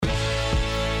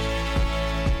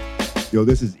Yo,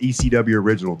 this is ECW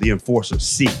Original, the enforcer,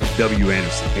 C.W.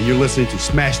 Anderson, and you're listening to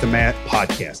Smash the Mat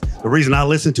podcast. The reason I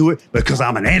listen to it, because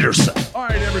I'm an Anderson. All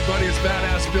right, everybody, it's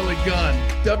Badass Billy Gunn,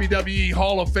 WWE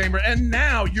Hall of Famer, and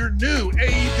now your new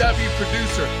AEW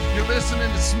producer. You're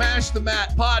listening to Smash the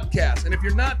Mat podcast, and if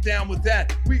you're not down with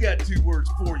that, we got 2 words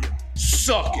for you.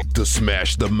 Suck it. The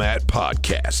Smash the Mat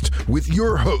podcast with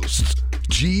your hosts,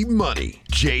 G Money,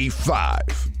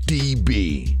 J5,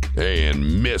 DB, and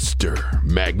Mr.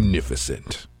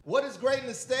 Magnificent. What is great in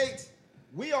the States?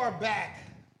 We are back.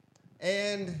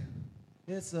 And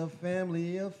it's a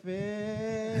family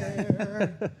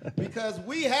affair. Because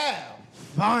we have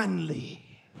Finally,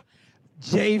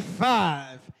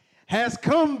 J5 has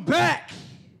come back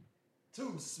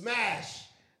to smash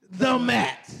the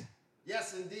mat.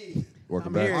 Yes, indeed. Welcome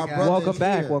I'm back. here, Our guys. brother Welcome is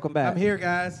back. here. Welcome back. I'm here,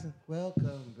 guys.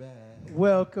 Welcome back.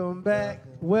 Welcome back.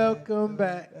 Welcome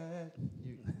back.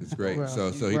 It's great. Well,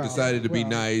 so he well, decided to be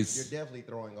well. You're nice. definitely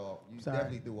throwing off. You Sorry.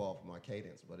 definitely threw off my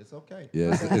cadence, but it's okay.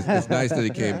 Yeah, it's nice that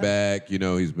he came back. You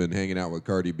know, he's been hanging out with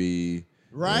Cardi B.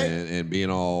 Right. And being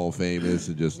all famous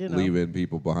and just You know. leaving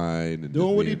people behind and Doing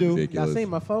just what he being do. ridiculous. Y'all seen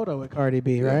my photo with Cardi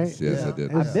B, right? Yes, yes, Yeah. I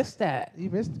did. I missed that. You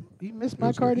missed my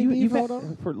was Cardi good. B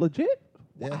photo? For legit?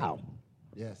 Yeah. Wow.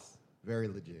 Yes, very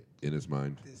legit. In his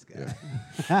mind. This guy.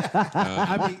 Yeah.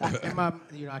 I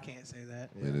mean, I can't say that.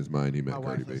 In his mind, he My meant wife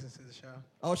Cardi B. listens to the show.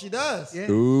 Oh, she does? Yeah.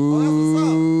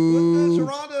 Ooh. What's good,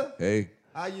 Sharonda? Hey,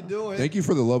 How you doing? thank you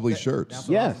for the lovely That's shirts. what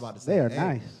I Yes, was about to say. they are Hey,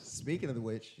 nice. Speaking of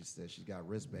which, she said she's got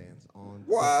wristbands on.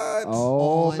 What?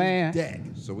 Oh, on man. deck.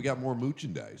 So we got more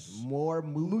merchandise. More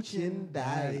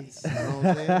merchandise. You know what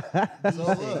I'm saying? So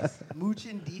look,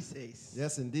 Muchin Dices.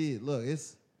 yes, indeed. Look,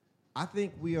 I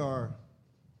think we are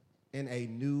in a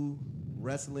new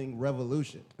wrestling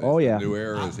revolution. Oh, The yeah. new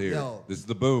era is here. Yo. This is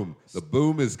the boom. The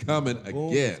boom is coming Boom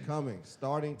again. is coming,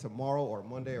 starting tomorrow or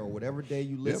Monday or whatever day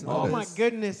you listen Oh to my this.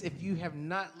 goodness! If you have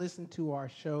not listened to our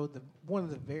show, one of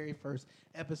the very first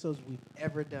episodes we've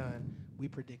ever done, we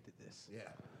predicted this. Yeah.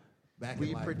 Back We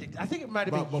in like, predicted. I think it might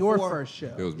have But been your before- first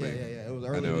show. It was me. Yeah. It was I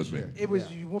early know it this was me. year. It was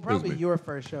Yeah. probably me. your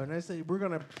first show, and I said we're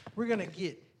gonna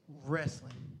get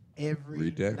wrestling every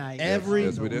Redec? night. Every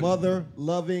Yes, we did.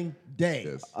 mother-loving day.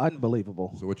 Yes.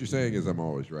 Unbelievable. So what you're saying is I'm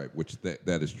always right, which that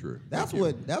is true. That's Thank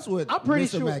you. what I'm pretty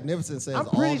Mr. sure. Magnificent says I'm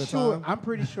all pretty the sure. time. I'm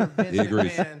pretty sure Vince He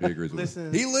agrees. McMahon He agrees with me.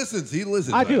 listens. He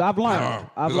listens. I do. I've learned. I've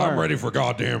 'Cause I'm learned. ready for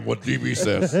goddamn what DB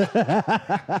says.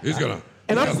 He's gonna.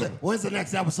 And I'm What's When's the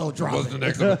next episode dropping? the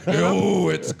next one? Oh,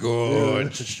 it's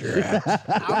good. Shit.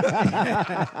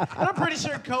 I'm pretty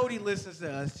sure Cody listens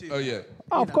to us too. Oh yeah.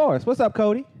 Oh, of course. What's up,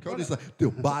 Cody? Cody's like the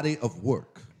body of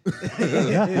work.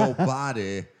 The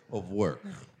body of work.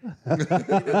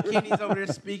 Kenny's over there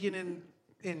speaking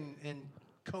in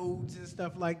codes and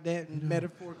stuff like that and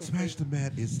metaphorical. Smash the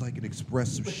Mat is like an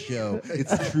expressive show.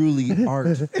 It's truly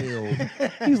art filled.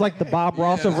 He's like the Bob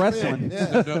Ross of wrestling.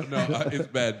 Yeah. No, it's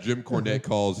bad. Jim Cornette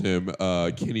calls him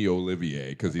Kenny Olivier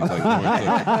because he's like, going to,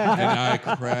 and I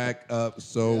crack up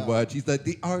so much. He's like,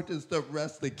 the artist of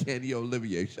wrestling, Kenny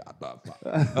Olivier. Shut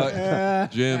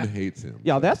up. Jim hates him.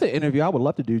 Y'all, that's an interview I would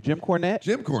love to do. Jim Cornette.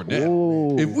 Jim Cornette.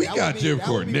 Ooh. If we That got would be- Jim that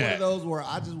would be one of Cornette, those where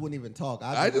I just wouldn't even talk.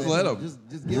 I just let him.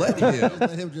 Just give Let him. him. Just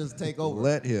let him just take over.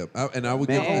 let him. And I would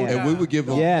give Man. him, and we would give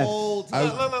him. Yes. Whole time.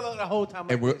 Look, the whole time.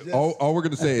 And Like we're, this. all we're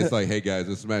gonna say is like, hey guys,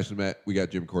 let's Smash the Mat. We got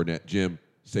Jim Cornette. Jim,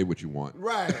 say what you want.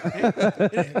 Right.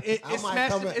 It's might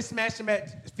come Smash the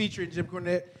Mat featuring Jim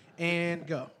Cornette and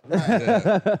go.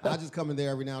 I just come in there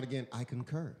every now and again. I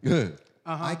concur.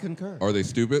 I concur. Are they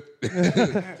stupid?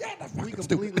 We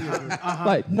completely agree.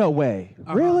 Like, no way.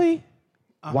 Really?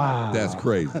 Wow. That's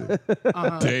crazy.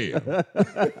 Damn.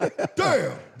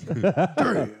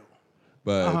 Damn.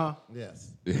 But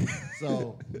Yes.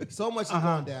 So much is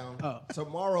going down.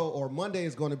 Tomorrow or Monday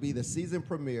is going to be the season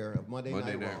premiere of Monday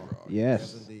Night Raw.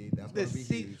 Yes. Indeed. That's going to be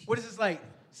huge. What is this like?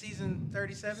 Season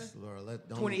 37? Lord,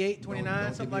 28, 29,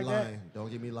 don't something get me like that? lying. Don't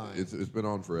get me lying. it's been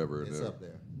on forever. It's and, up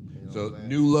there. You know So what I'm saying?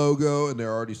 new logo, and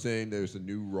they're already saying there's a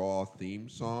new Raw theme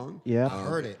song. Yeah. I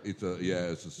heard it. It's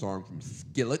a song from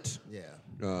Skillet. Yeah.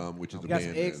 Which is a got some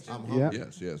band. eggs, that's- too? Yeah.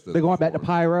 Yes. They're going back to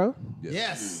Pyro,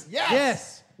 Yes.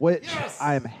 Yes. which Yes.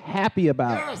 I am happy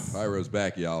about. Yes. Pyro's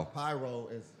back, y'all. Pyro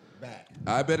is back.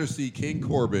 I better see King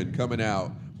Corbin coming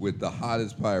out with the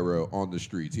hottest pyro on the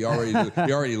streets. He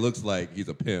already looks like he's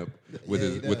a pimp with Yeah,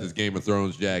 his he with does. his Game of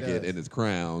Thrones jacket does. and his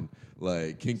crown.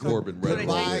 Like King Corbin, so red they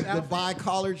roll. changed Goodbye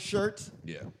collared shirt.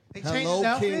 Yeah. They changed Hello, his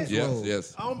outfit? Kings Yes, Road.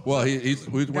 yes. Oh, Well, he's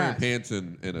wearing guys. pants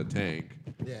and a tank.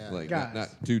 Yeah. Like Guys. not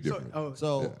too different.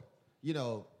 So, Yeah. you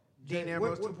know, Dean what-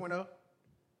 Ambrose what- 2.0?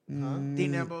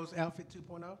 Dean Ambrose outfit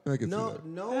 2.0? I can see No, that.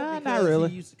 no, Not because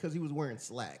really. because he was wearing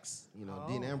slacks. You know,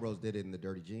 Dean Oh. Ambrose did it in the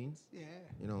dirty jeans. Yeah.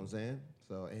 You know what I'm saying?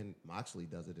 So, and Moxley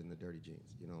does it in the dirty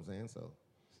jeans. You know what I'm saying? So,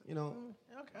 you know,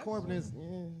 Okay. Corbin is.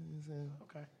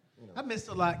 Okay. I missed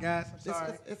a lot, guys. I'm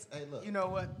sorry. Hey, look. You know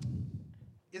what?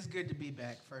 It's good to be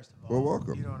back, first of all. Well,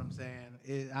 welcome. You know what I'm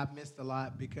saying? I've missed a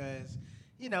lot because,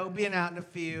 you know, being out in the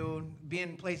field, being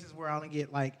in places where I only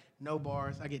get, like, no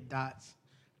bars, I get dots.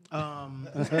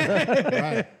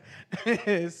 Right.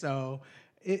 So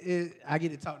I get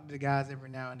to talk to the guys every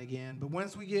now and again. But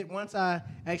once I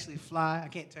actually fly, I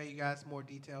can't tell you guys more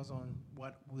details on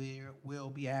what will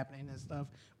be happening and stuff,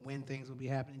 when things will be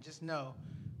happening. Just know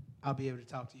I'll be able to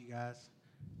talk to you guys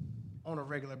on a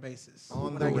regular basis. On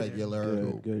when the I get there.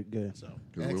 regular. Good. So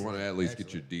Because we want to at least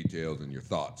get your details and your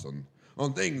thoughts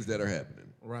on things that are happening.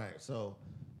 Right. So,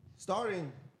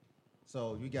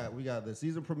 we got the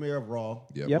season premiere of Raw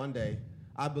Yep. Monday.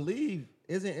 I believe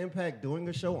isn't Impact doing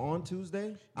a show on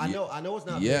Tuesday? I know it's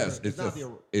not. Yes, it's not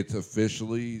it's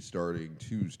officially starting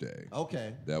Tuesday.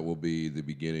 Okay. That will be the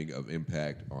beginning of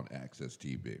Impact on Access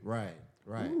TV. Right.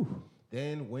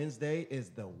 Then Wednesday is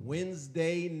the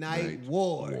Wednesday Night Night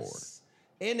Wars.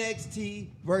 NXT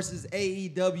versus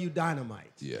AEW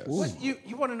Dynamite. Yes.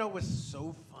 you want to know what's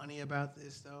so funny about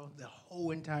this though? The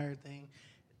whole entire thing.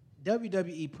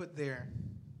 WWE put their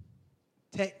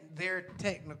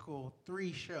technical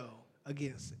 3 show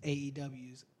against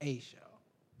AEW's A show.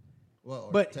 Well,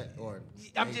 But or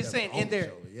I'm just AEW saying, in own their-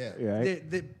 show, yeah.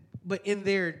 Right. But in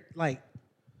their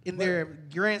their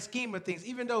grand scheme of things,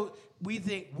 even though we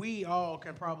think we all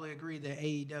can probably agree that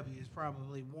AEW is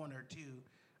probably 1 or 2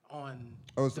 on.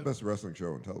 Oh, it's the best wrestling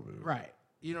show on television. Right.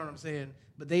 You know what I'm saying?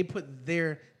 But they put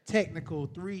their technical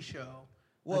 3 show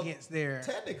against their.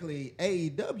 Technically,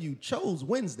 AEW chose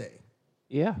Wednesday.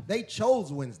 Yeah. They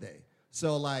chose Wednesday.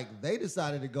 So, like, they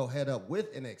decided to go head up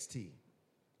with NXT.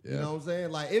 You know what I'm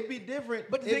saying? Like, it'd be different.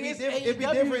 But the it'd thing be is, it'd be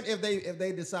AEW different if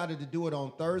they decided to do it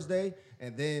on Thursday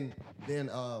and then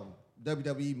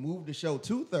WWE moved the show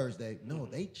to Thursday. No,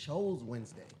 they chose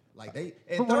Wednesday. Like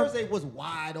But what Thursday was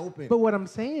wide open. But what I'm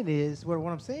saying is,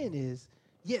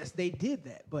 yes, they did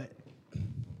that, but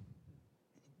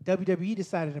WWE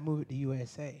decided to move it to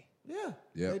USA. yeah,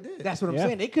 Yeah. they did. That's what I'm Yeah.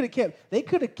 saying. They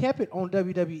could have kept it on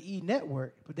WWE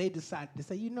Network, but they decided to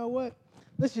say, you know what?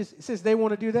 Let's just, since they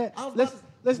want to do that, I was let's about to-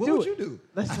 let's what do would it. you do?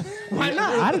 Why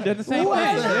not? I'd have done the same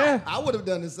Why thing. not? Yeah. I would have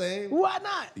done the same. Why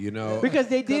not? You know, Because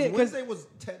they did. Because Wednesday was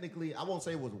technically, I won't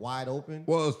say it was wide open.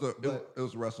 well, But- it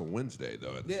was Wrestle Wednesday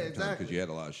though at the Yeah, same time exactly. because you had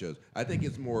a lot of shows. I think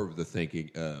it's more of the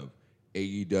thinking of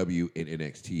AEW and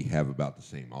NXT have about the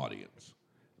same audience.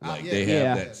 Like Yeah. they Yeah.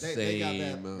 have that They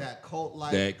same got that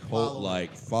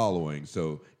cult-like following.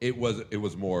 So it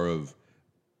was more of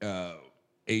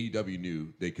AEW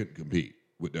knew they couldn't compete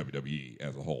with WWE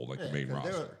as a whole, like the main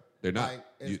roster. They're not. Like,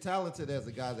 as You- talented as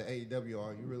the guys at AEW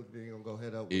are, you really think they're going to go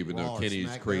head up with even Raw though or Kenny's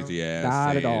SmackDown? crazy ass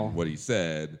Not at saying all. what he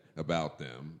said about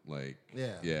them, like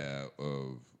Yeah.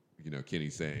 of Kenny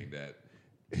saying that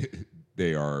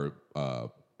they are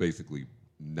basically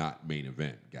not main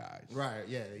event guys. Right,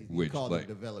 yeah. He Which called like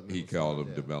them developmental. he called stars, them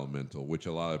yeah. developmental, which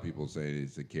a lot of people say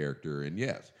is a character. And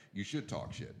yes, you should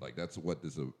talk shit. Like that's what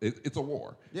this is. It's a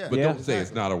war. Yeah. but Yeah. don't say it's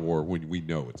Exactly. not a war when we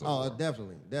know it's a Oh, war.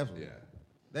 definitely.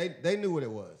 Yeah. They knew what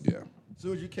it was. Yeah. As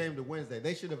soon as you came to Wednesday,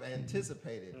 they should have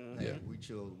anticipated. Hey, Yeah. we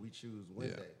choose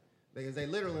Wednesday. Because they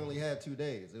literally only had 2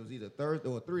 days. It was either Thursday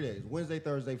or 3 days. Wednesday,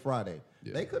 Thursday, Friday.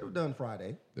 Yeah. They could have done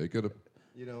Friday. They could have.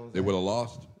 You know what I'm They saying? would have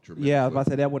lost. Tremendously. Yeah, I was about to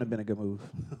say that would have been a good move.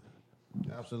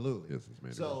 Absolutely. Yes, it's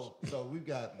made it So we've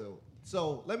got the.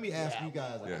 So let me ask you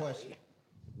guys a Yeah. question.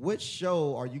 Which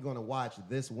show are you going to watch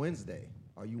this Wednesday?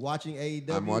 Are you watching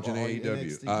AEW? I'm watching or are you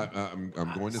AEW. NXT?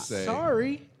 I'm going to say.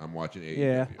 sorry. I'm watching AEW.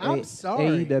 Yeah. I'm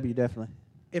sorry. AEW definitely.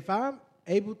 If I'm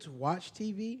able to watch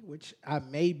TV, which I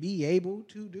may be able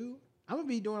to do, I'm gonna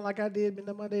be doing like I did in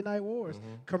the Monday Night Wars: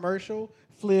 commercial,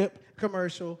 flip,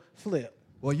 commercial, flip.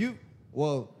 Well, you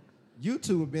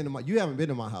two have been to you haven't been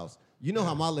to my house. You know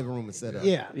how my living room is set up.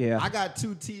 Yeah. Yeah. I got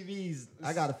 2 TVs.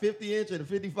 I got a 50-inch and a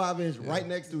 55-inch right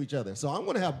next to each other. So I'm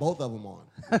going to have both of them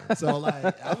on. So,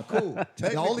 like, I'm cool.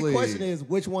 The only Technically- question is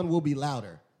which one will be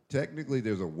louder. Technically,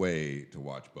 there's a way to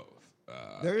watch both.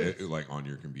 There is. Like on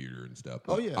your computer and stuff.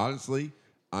 Oh, But yeah. Honestly,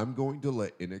 I'm going to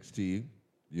let NXT.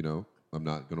 I'm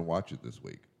not going to watch it this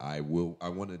week. I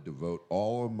want to devote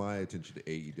all of my attention to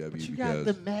AEW But you because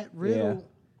got the Matt Riddle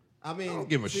I mean, I don't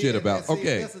give a shit about.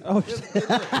 Okay.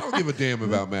 I don't give a damn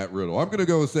about Matt Riddle. I'm gonna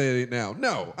go and say it now.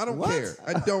 No, I don't What? care.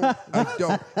 I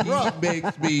don't. He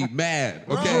makes me mad.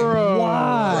 Okay.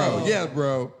 Wow. Bro, yeah,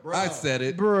 bro. I said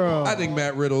it. Bro. I think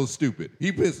Matt Riddle is stupid.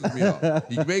 He pisses me off.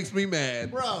 He makes me mad.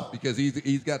 Bro. Because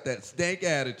he's got that stank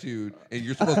attitude, and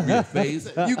you're supposed to be a face.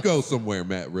 You go somewhere,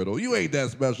 Matt Riddle. You ain't that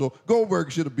special.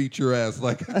 Goldberg should have beat your ass.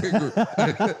 Like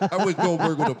I wish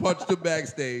Goldberg would have punched him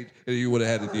backstage, and he would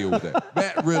have had to deal with that.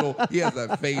 Matt Riddle, he has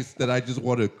that face that I just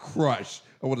want to crush.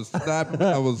 I want to slap him.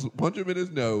 I was punch him in his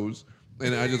nose,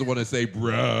 and I just want to say,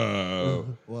 bro.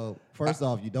 Well, first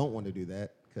off, you don't want to do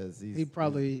that because He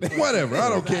probably. Whatever, I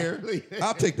don't care.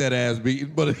 I'll take that ass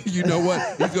beating, but you know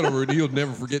what? He'll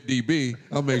never forget DB.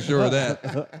 I'll make sure of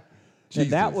that. And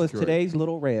that was Jesus Christ. today's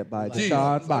Little Red by Jesus,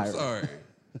 Deshaun I'm Byron. sorry.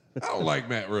 I don't like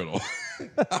Matt Riddle.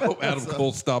 I hope Adam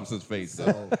Cole stomps his face.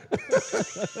 So,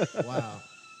 wow.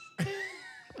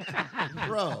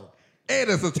 Bro. And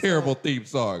it's a terrible theme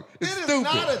song. It's It is stupid.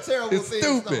 not a terrible It's theme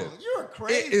stupid. song. You're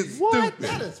crazy. It is What? stupid.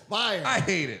 That is fire. I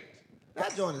hate it.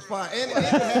 That joint is fire. And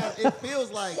it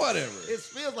feels like Whatever. It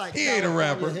feels like He ain't a California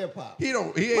rapper. hip-hop. He ain't a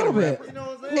Little bit. rapper. You know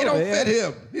what I'm He saying? don't bit. fit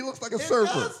him. He looks like a It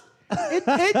surfer. does. It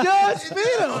does It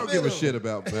fit I him. don't give a shit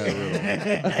about Matt Riddle.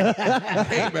 I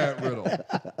hate Matt Riddle.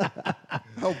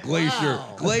 How Glacier,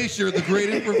 Wow. Glacier, the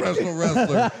greatest professional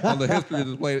wrestler on the history of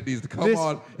this planet, needs to come This-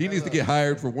 on. He needs to get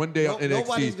hired for one day on NXT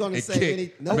Nobody's going to and say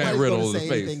kick nobody's Matt going Riddle to in the say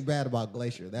face. anything bad about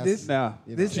Glacier. That's This- No.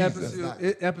 you know, This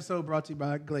that's episode brought to you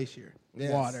by Glacier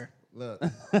yes. Water. Look,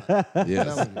 Yes.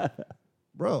 telling you.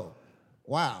 Bro.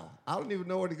 Wow. I don't even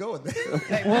know where to go with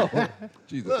that.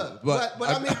 Jesus. Look, but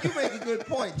I mean, you make a good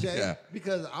point, Jay. Yeah.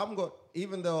 Because I'm going,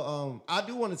 even though I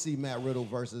do want to see Matt Riddle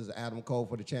versus Adam Cole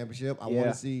for the championship. I want Yeah.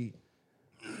 to see.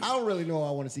 I don't really know.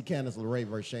 I want to see Candice LeRae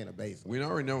versus Shayna Baszler. We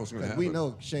already know what's going to happen. We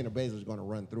know Shayna Baszler is going to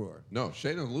run through her. No,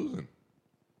 Shayna's losing.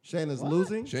 Shayna's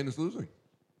losing Shayna's losing.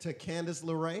 to Candice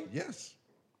LeRae. Yes.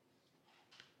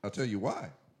 I'll tell you why.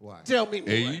 Why? Tell me more.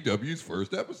 AEW's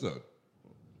first episode.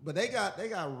 But they got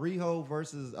Riho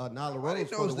versus Nyla Nobody Rose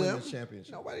for knows the them. women's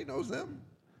championship. Nobody knows them.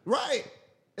 Right.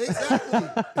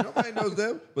 Exactly. Nobody knows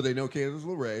them, but they know Candice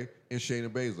LeRae and Shayna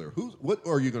Baszler. What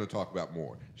are you going to talk about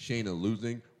more? Shayna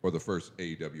losing or the first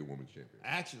AEW Women's Champion?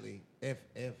 Actually, if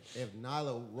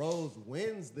Nyla Rose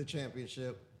wins the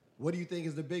championship, what do you think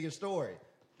is the bigger story?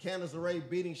 Candice LeRae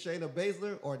beating Shayna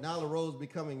Baszler or Nyla Rose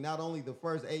becoming not only the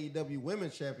first AEW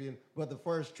women's champion, but the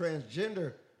first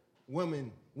transgender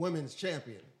women's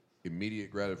champion? Immediate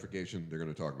gratification, they're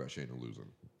going to talk about Shayna losing.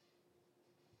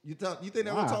 You think they're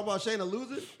Wow. going to talk about Shayna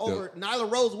losing over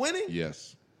Nyla Rose winning?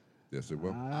 Yes. Yes, it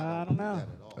will. I don't know. Not at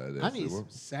all. Yes, I it need will. some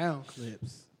sound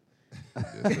clips.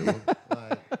 Yes, it will.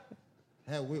 Like,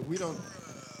 hell, we don't.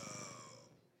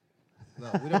 No,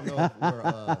 we don't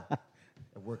know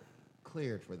if we're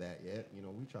cleared for that yet. You know,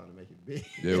 we trying to make it big.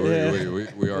 Yeah,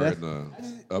 we are in the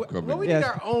upcoming. Well, we need Yes.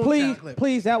 our own Please, sound clip.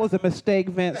 please, that was a mistake,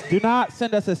 Vince. Do not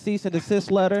send us a cease and desist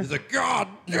letter. He's like, God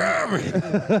damn it!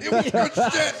 It was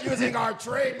good shit. Using our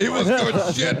trade. It was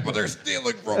good shit, but they're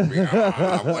stealing from me.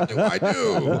 Ah, what do I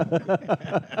do?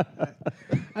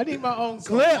 I need my own So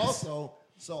clips.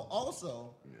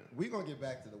 also, we're gonna get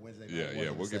back to the Wednesday night. Yeah, Wars yeah, in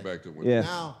a we'll get second. back to it. Yes.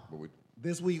 Now, But we-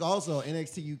 this week also,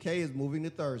 NXT UK is moving to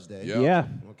Thursday. Yeah. Yeah.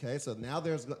 Okay, so now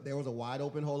there was a wide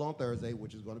open hole on Thursday,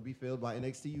 which is going to be filled by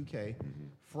NXT UK.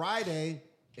 Friday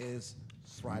is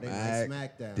Friday Night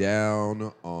SmackDown.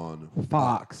 Down on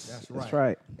Fox. That's right. That's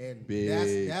right. And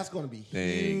Big that's going to be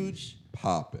thing huge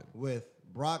popping. with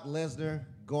Brock Lesnar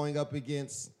going up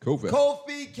against Kofi.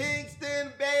 Kofi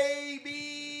Kingston,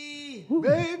 baby.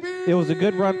 Baby. It was a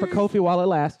good run for Kofi while it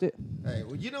lasted. Hey,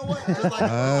 well, you know what? Just like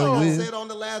I said on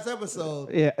the last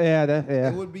episode, Yeah, yeah.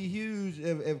 it would be huge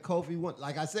if Kofi won.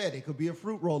 Like I said, it could be a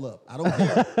fruit roll up. I don't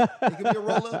care. It could be a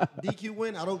roll up, DQ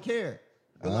win. I don't care.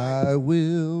 But like, I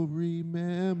will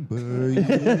remember you.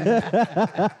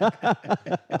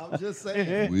 I'm just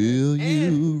saying. Will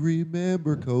you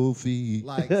remember Kofi?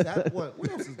 Like that. What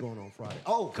else is going on Friday?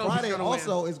 Oh, Kofi's Friday gonna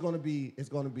also is going to be. It's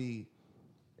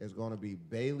going to be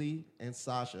Bailey and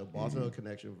Sasha, Boss Hog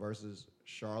Connection versus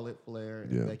Charlotte Flair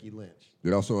and Yeah. Becky Lynch.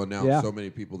 They also announced Yeah. so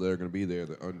many people that are going to be there: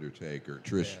 The Undertaker,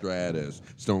 Trish Stratus,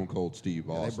 Stone Cold Steve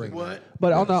Austin. bring- What?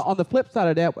 But on the flip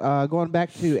side of that, going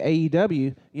back to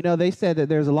AEW, you know, they said that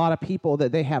there's a lot of people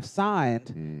that they have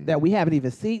signed that we haven't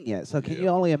even seen yet. So can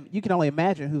you can only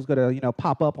imagine who's going to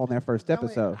pop up on their first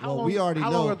episode. How Well, long, we already how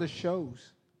know. long are the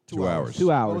shows? 2 hours.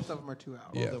 2 hours. Both of them are 2 hours.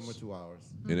 Yeah. Both of them are 2 hours.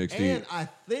 NXT. And I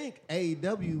think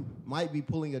AEW might be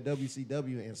pulling a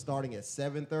WCW and starting at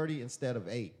 7:30 instead of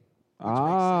 8.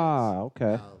 Ah,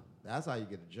 okay. That's how you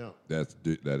get the jump. That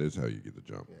is how you get the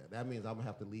jump. Yeah, that means I'm gonna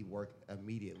have to leave work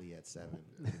immediately at 7.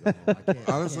 to go home. I can't,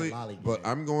 Honestly, I can't but lollygag.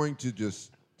 I'm going to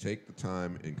just take the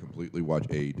time and completely watch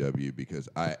AEW because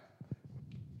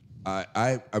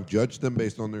I've judged them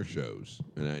based on their shows,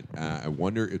 and I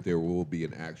wonder if there will be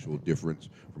an actual difference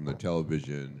from the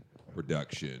television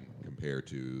production compared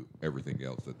to everything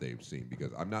else that they've seen,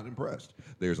 because I'm not impressed.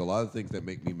 There's a lot of things that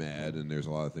make me mad, and there's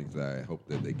a lot of things that I hope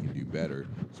that they can do better.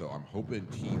 So I'm hoping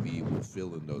TV will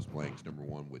fill in those blanks, number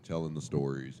one, with telling the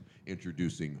stories,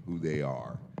 introducing who they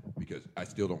are, because I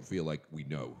still don't feel like we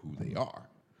know who they are.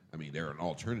 I mean, they're an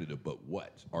alternative, but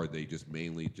what? Are they just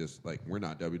mainly just like, we're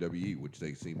not WWE, which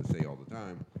they seem to say all the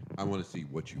time. I want to see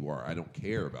what you are. I don't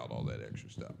care about all that extra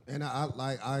stuff. And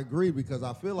I agree, because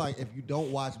I feel like if you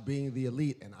don't watch Being the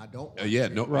Elite, and I don't watch Yeah,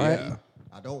 Being no, the Right. yeah.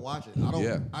 I don't watch it. I don't.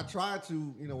 Yeah. I try to,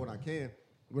 when I can.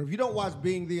 But if you don't watch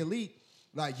Being the Elite,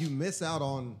 like you miss out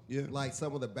on like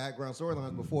some of the background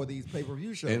storylines before these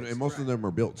pay-per-view shows. And most of them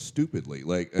are built stupidly.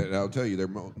 Like, and I'll tell you, they're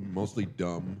mostly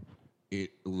dumb.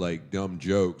 Dumb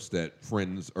jokes that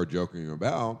friends are joking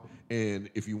about. And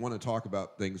if you want to talk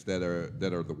about things that are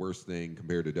the worst thing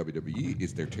compared to WWE,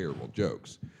 it's their terrible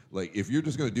jokes. Like, if you're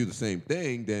just going to do the same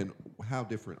thing, then how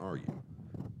different are you?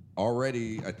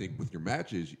 Already, I think with your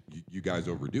matches, you guys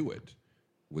overdo it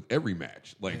with every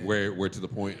match. Like, where to the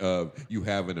point of you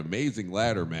have an amazing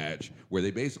ladder match where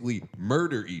they basically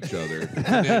murder each other,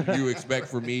 and then you expect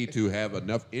for me to have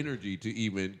enough energy to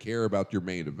even care about your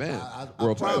main event, I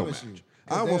world title promise match. you.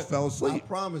 I almost fell I asleep.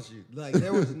 promise you. Like,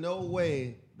 there was no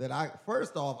way that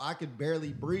first off, I could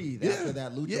barely breathe after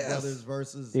that Lucha Yes. Brothers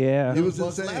versus Yeah. It was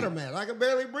Bucks insane. ladder match. I could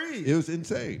barely breathe. It was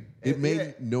insane. It And made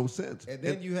yeah. no sense. And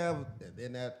then you have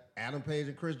that Adam Page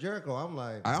and Chris Jericho. I'm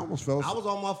like, I almost fell I asleep. was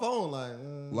on my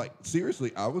phone Like,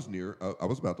 seriously, I was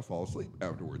about to fall asleep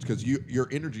afterwards because your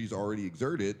energy's already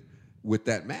exerted with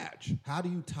that match. how do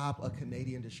you top a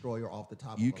Canadian destroyer off the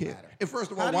top You of a can't. ladder? And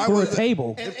first of How all, do why you- was For a it?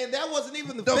 table. And that wasn't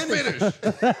even the The finish.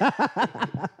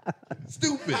 finish.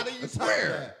 Stupid. How do you I top swear.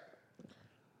 that?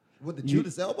 With the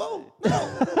Judas elbow?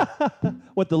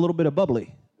 With a little bit of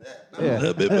bubbly. Yeah. A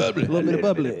little bit bubbly. A little bit of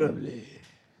bubbly.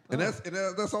 And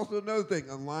that's also another thing.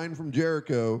 A line from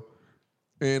Jericho,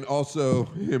 and also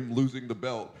him losing the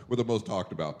belt were the most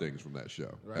talked about things from that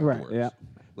show. Right, afterwards. yeah.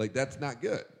 Like, that's not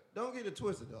good. Don't get it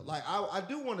twisted though. Like I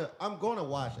do want to. I'm going to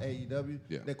watch AEW.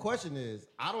 Yeah. The question is,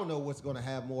 I don't know what's going to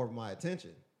have more of my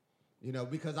attention.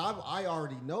 Because I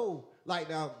already know. Like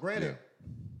now, granted,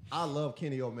 I love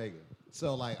Kenny Omega.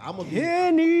 So like I'm gonna be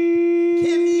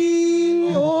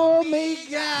Kenny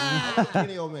Omega.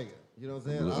 Kenny Omega. You know what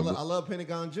I'm saying? I love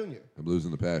Pentagon Jr. I'm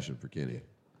losing the passion for Kenny.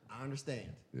 I understand.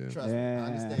 Yeah. Trust me. Yeah. I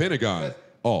understand. Pentagon Because-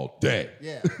 all day.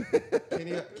 Yeah.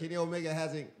 Kenny Omega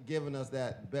hasn't given us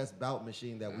that best bout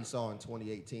machine that we saw in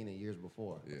 2018 and years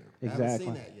before. Yeah. I haven't Exactly.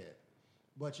 seen that yet.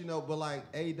 But but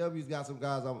like AEW's got some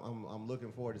guys I'm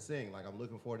looking forward to seeing. Like I'm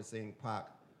looking forward to seeing Pac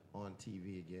on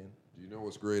TV again. Do you know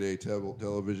what's grade A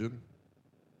television?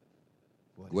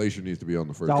 What? Glacier needs to be on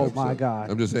the first Oh, episode. my God.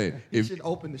 I'm just saying. He should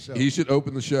open the show. He should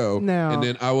open the show, Now, and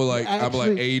then I'm like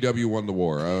AEW won the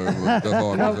war. That's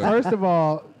all No, I'm saying. first of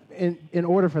all, in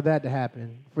order for that to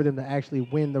happen, for them to actually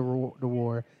win the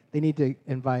war, they need to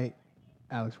invite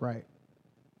Alex Wright.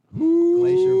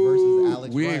 Glacier versus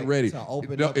Alex We Wright ain't ready. to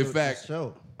open No, up in the fact,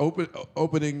 show.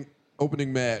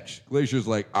 Opening match. Glacier's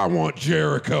like, I want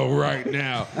Jericho right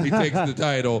now. He takes the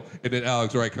title, and then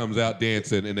Alex Wright comes out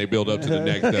dancing, and they build up to the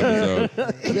next episode.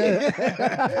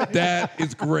 That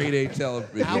is grade A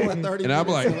television. Hour 30 and I'm minutes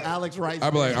like, of Alex Wright.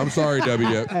 I'm sorry,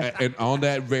 and on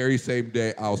that very same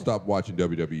day, I'll stop watching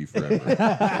WWE forever.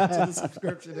 to the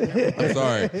subscription. And everything. I'm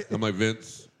sorry. I'm like,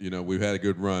 Vince, we've had a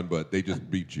good run, but they just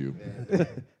beat you.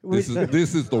 This is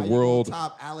the How you gonna world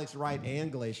top Alex Wright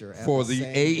and Glacier at for the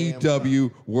same damn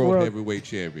AEW World Heavyweight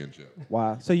Championship.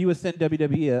 Wow. So you would send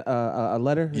WWE a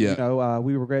letter? Yeah.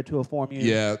 We regret to inform you.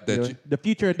 Yeah, that the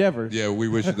future endeavors. Yeah, we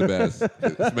wish you the best.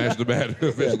 Smash the Bat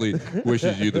officially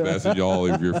wishes you the best in all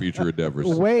of your future endeavors.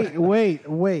 Wait,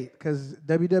 because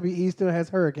WWE still has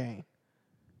Hurricane.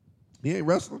 He ain't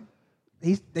wrestling.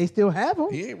 They still have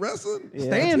him. He ain't wrestling.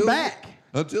 Stand Until- back.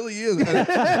 Until he is.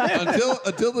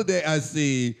 until the day I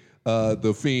see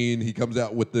the Fiend, he comes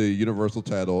out with the Universal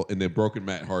title, and then Broken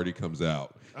Matt Hardy comes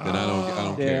out, and I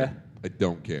don't Yeah. care. I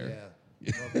don't care.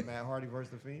 Yeah. Broken Matt Hardy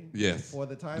versus the Fiend. Yes. For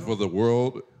the title. For the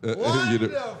world.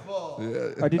 Wonderful.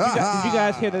 Or did you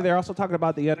guys hear that they're also talking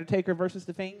about The Undertaker versus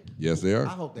The Fiend? Yes, they are. I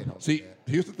hope they don't See, do that.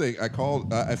 here's the thing.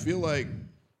 I feel like,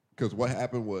 because what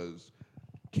happened was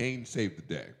Kane saved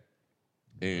the day.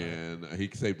 And he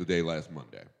saved the day last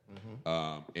Monday.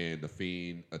 And the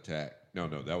Fiend attacked. No,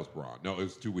 that was Braun. No, it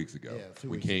was 2 weeks ago. Yeah, 2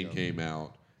 when weeks Kane ago. came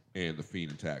out and the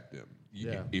Fiend attacked them.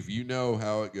 Yeah. If you know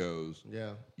how it goes,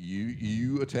 Yeah.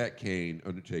 you attack Kane,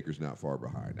 Undertaker's not far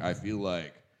behind. I feel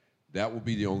like that will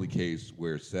be the only case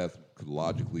where Seth could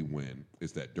logically win,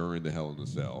 is that during the Hell in a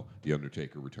Cell, the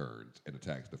Undertaker returns and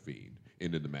attacks the Fiend,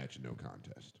 and in the match, no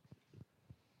contest.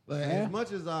 But as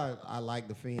much as I like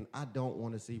the Fiend, I don't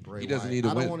want to see Bray He doesn't Wyatt. need to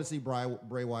I don't win. want to see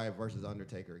Bray Wyatt versus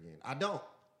Undertaker again. I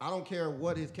don't care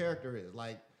what his character is.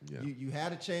 Like Yeah. you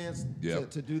had a chance Yep.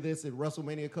 to do this at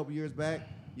WrestleMania a couple years back.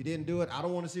 You didn't do it. I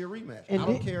don't want to see a rematch. And I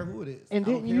don't did- care who it is. And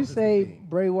I don't didn't care you if it's the say Fiend.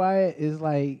 Bray Wyatt is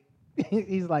like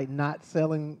he's like not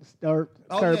selling curb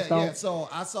Yeah. stones? So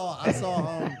I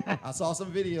saw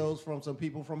some videos from some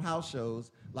people from house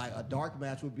shows. Like a dark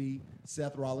match would be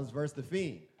Seth Rollins versus the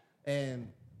Fiend, and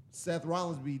Seth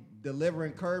Rollins be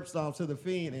delivering curb stomps to the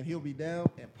Fiend, and he'll be down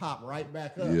and pop right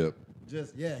back up. Yep.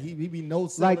 Just he be no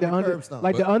Like selling the curb stomp.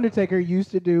 the Undertaker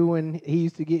used to do when he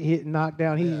used to get hit and knocked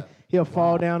down. Yeah. He'll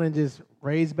fall down and just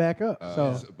raise back up.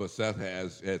 But Seth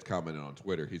has commented on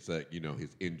Twitter. He said,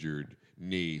 his injured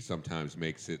knee sometimes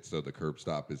makes it so the curb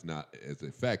stop is not as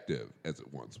effective as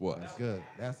it once was. That's good.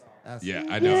 That's Yeah,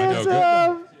 I Yes,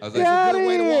 know. I was like, get a good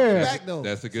way to walk here. it back, though.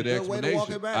 That's a good It's a good way to walk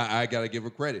explanation. it back. I got to give her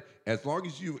credit. As long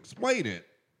as you explain it,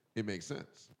 it makes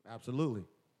sense. Absolutely.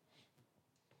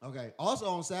 Okay. Also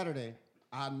on Saturday,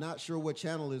 I'm not sure what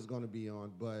channel it's going to be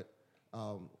on, but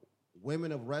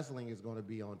Women of Wrestling is going to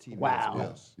be on TV. Wow. As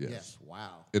well. Yes.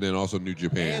 Wow. And then also New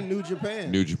Japan. And New Japan.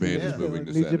 New Japan is Yeah. moving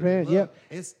to New Saturday. Japan, Look, yep.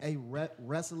 It's a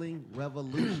wrestling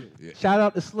revolution. Shout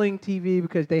out to Sling TV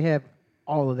because they have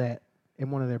all of that in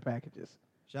one of their packages.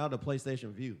 Shout out to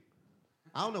PlayStation View.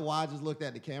 I don't know why I just looked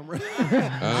at the camera. I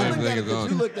I didn't looked think at it it's because on.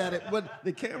 you looked at it, but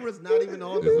the camera's not even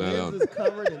on. The It's not lens on. is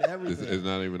covered and It's, everything. it's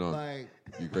not even on. Like,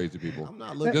 You crazy people. I'm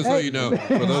not looking. Just so you know,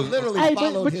 for I those, literally Hey,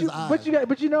 followed but his eyes.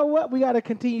 but you know what? We got to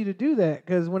continue to do that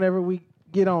because whenever we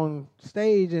get on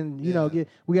stage and we got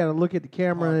to look at the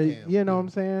camera. Hard cam. You know what I'm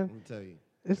Let saying? me tell you.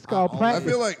 It's called I I practice.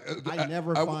 feel like I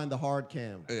never find the hard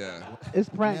cam. Yeah, It's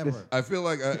practice. Never. I feel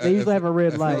like They usually have a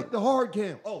red light. Look, the hard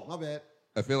cam. Oh, my bad.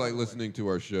 I feel like listening to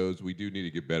our shows, we do need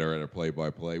to get better at our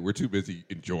play-by-play. We're too busy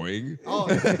enjoying. Oh,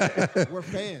 we're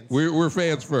fans. We're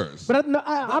fans first. But I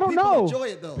don't people know. enjoy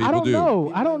it though. People I don't do.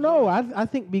 know. I don't know. I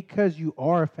think because you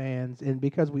are fans and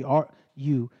because we are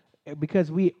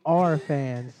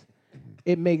fans,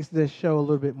 it makes the show a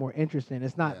little bit more interesting.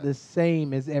 It's not the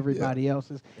same as everybody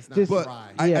else's. It's not Just, But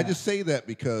dry. I just say that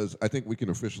because I think we can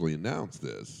officially announce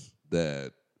this,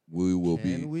 that we will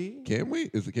be. Can we? Can we?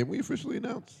 Can we officially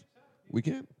announce? We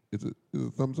can. Is it a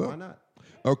thumbs up? Why not?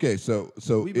 Okay, so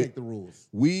We make the rules.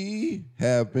 we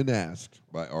have been asked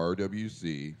by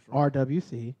RWC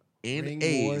RWC. and Ring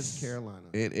Ace Wars Carolina.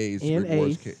 and Ace, And Ring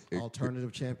Wars Ace. Alternative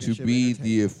to Championship. be Entertainment.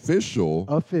 the official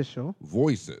Official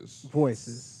voices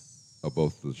voices. of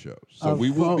both the shows. So Of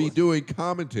we will be both. doing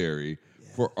commentary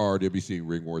for RWC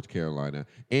Ring Wars Carolina,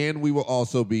 and we will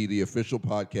also be the official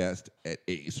podcast at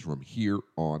Ace from here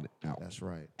on out. That's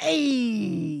right.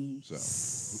 Hey.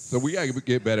 So we gotta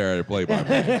get better at a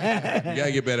play-by-play. We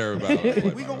gotta get better about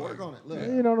it. We gonna work on it. Look,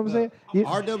 You know what I'm saying? You-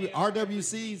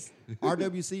 RWC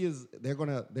is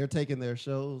they're taking their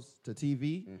shows to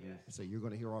TV, so you're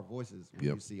gonna hear our voices when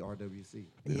Yep. you see RWC.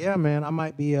 yeah, man. I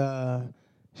might be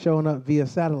showing up via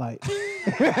satellite.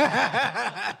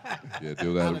 Yeah,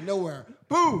 do Out of that. nowhere,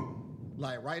 boom!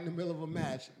 Like right in the middle of a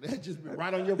match, that just be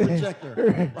right on your projector,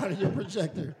 right on your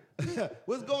projector.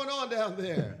 What's going on down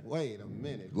there? Wait a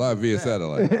minute. Live via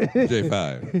satellite.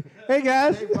 J5. Hey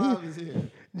guys, J5 is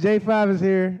here, J5 is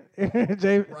here.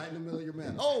 J. right in the middle of your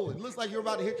match. Oh, it looks like you're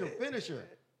about to hit your finisher.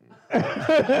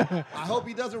 I hope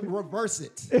he doesn't reverse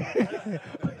it.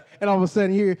 And all of a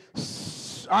sudden you hear,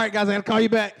 all right, guys, I gotta call you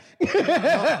back.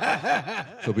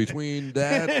 So between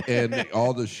that and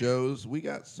all the shows, we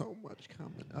got so much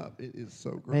coming up. It is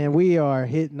so great. Man, we are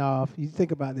hitting off. You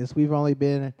think about this. We've only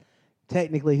been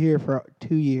technically here for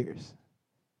 2 years.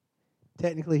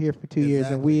 Technically here for 2 years,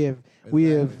 and we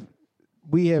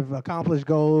have accomplished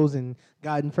goals and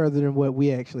gotten further than what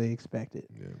we actually expected.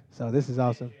 Yeah. So this is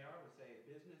awesome. JR would say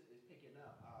business is picking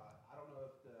up. I don't know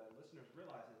if the listeners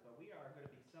realize this, but we are going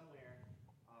to be somewhere,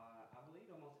 I believe,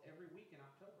 almost every week in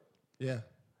October. Yeah,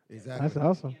 exactly. That's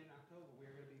awesome. In October,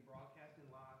 we're going to be broadcasting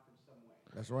live from somewhere.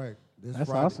 That's right. This That's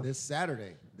Friday, awesome.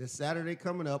 This Saturday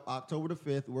coming up, October the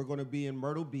 5th, we're going to be in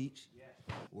Myrtle Beach.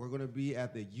 We're going to be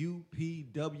at the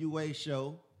UPWA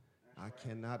show. I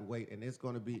cannot wait. And it's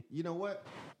going to be, you know what?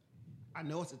 I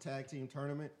know it's a tag team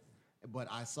tournament, but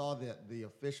I saw the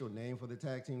official name for the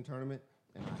tag team tournament,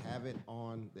 and I have it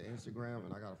on the Instagram,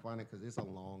 and I got to find it because it's a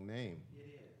long name. It is.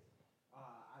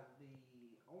 The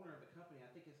owner of the company, I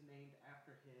think, is named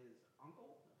after his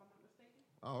uncle, if I'm not mistaken.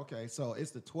 Oh, okay. So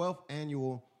it's the 12th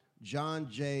annual John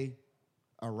J.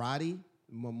 Arati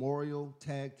Memorial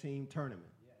Tag Team Tournament.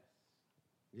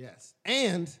 Yes.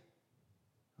 And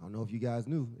I don't know if you guys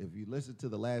knew. If you listened to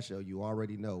the last show, you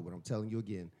already know, but I'm telling you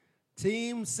again.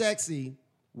 Team Sexy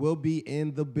will be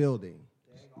in the building.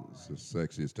 It's the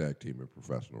sexiest tag team in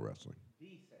professional wrestling. The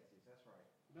sexiest, that's right.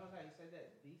 Notice how you said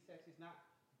that. The sexiest,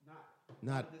 not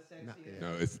Not the sexiest. not- yeah.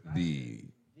 No, it's the.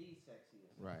 The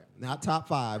sexiest. Right. Not top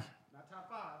 5. Not top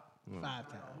 5. 5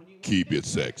 times. Keep it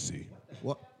sexy.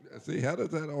 What? See, how does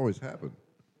that always happen?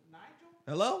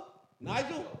 Hello?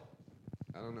 Nigel?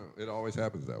 I don't know. It always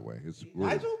happens that way. It's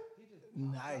weird. Nigel?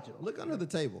 Nigel. Look under the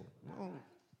table. Oh,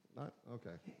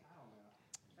 okay.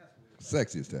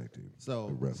 Sexiest tag team. So-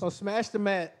 in wrestling. So Smash the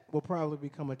Mat will probably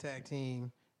become a tag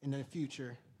team in the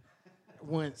future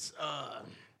once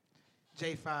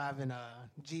J5 and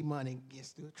G Money gets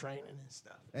through training and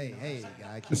stuff. Hey,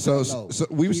 guy. Keep So- that low. so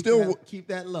we've Keep still- keep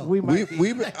that low.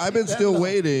 I've been still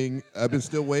waiting. I've been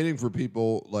still waiting for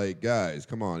people like, guys,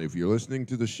 come on. If you're listening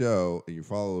to the show and you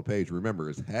follow the page, remember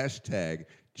it's hashtag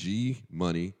G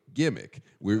Money Gimmick.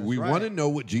 We right. want to know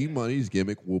what G Money's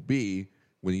gimmick will be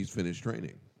when he's finished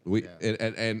training.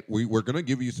 And we're gonna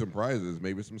give you some prizes,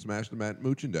 maybe some Smash the Mat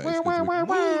merchandise.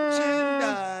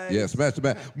 Merchandise. Yeah, Smash the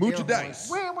Mat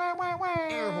merchandise.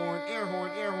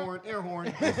 Air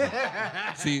horn.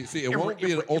 See, it won't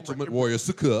be an Ultimate Warrior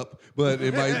Cup, but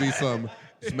it might be some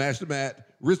Smash the Mat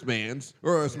wristbands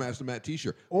or a Smash the Mat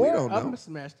T-shirt. Or We don't know. I'm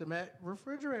Smash the Mat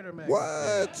refrigerator magnet.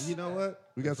 What? You know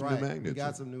what? We got That's some new right. magnets. We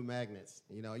got some new magnets.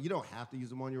 You know, you don't have to use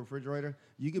them on your refrigerator.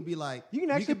 You can be like, You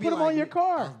can actually could be put them on your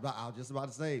car. I was just about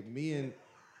to say, me and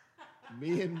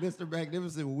Mr.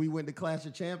 Magnificent, when we went to Clash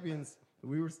of Champions,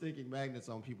 we were sticking magnets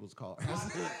on people's cars. I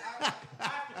have to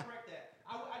correct that.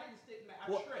 I didn't stick.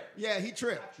 I Well, tripped. yeah, he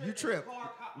tripped. You tripped. My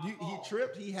He fault.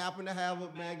 tripped. He happened to have a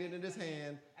magnet in his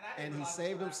hand, and he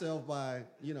saved himself by,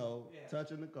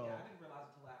 touching the car. I didn't realize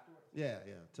until afterwards. Yeah.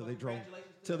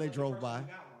 Till they drove by.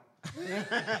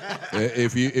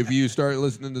 If you start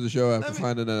listening to the show after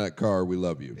finding that car, we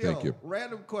love you. Thank you.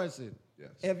 Random question. Yes.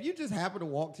 If you just happen to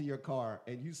walk to your car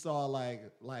and you saw like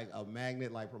a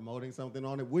magnet like promoting something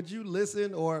on it, would you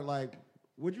listen or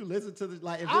would you listen to the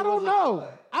like? If I it don't was know.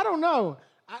 I don't know.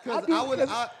 Because I don't know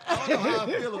how I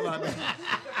feel about that.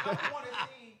 I want to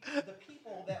see the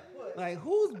people that put. Like,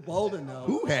 who's bold enough?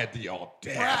 Who had the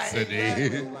audacity?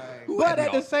 exactly, like- Who But had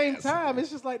at the same audacity? time, it's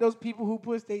just like those people who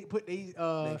put these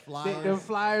flyers. them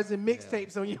flyers and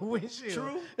mixtapes on your windshield.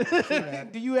 True.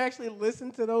 Do you actually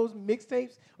listen to those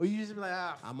mixtapes, or you just be like,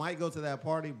 I might go to that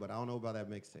party, but I don't know about that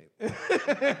mixtape.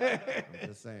 I'm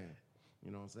just saying. You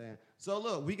know what I'm saying? So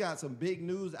look, we got some big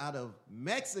news out of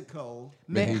Mexico.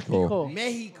 Mexico.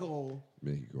 Mexico.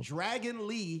 Dragon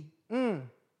Lee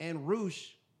and Roosh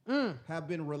have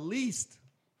been released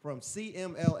from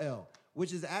CMLL,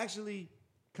 which is actually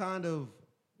kind of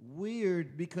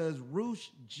weird because Roosh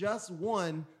just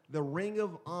won the Ring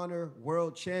of Honor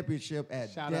World Championship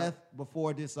at Shout Death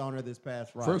Before Dishonor this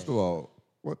past Friday. First of all,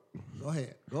 what? go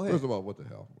ahead. First of all, what the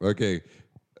hell? Okay,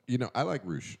 I like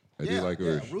Roosh. I do like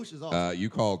Roosh. Roosh is awesome. You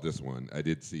called this one. I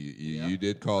did see you. Yeah. You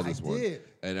did call I this one, did.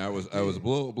 and I was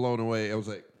blown away. I was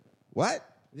like, what?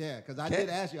 Yeah, because I did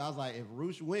ask you. I was like, if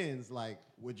Roosh wins,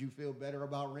 would you feel better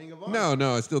about Ring of Honor?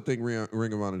 No. I still think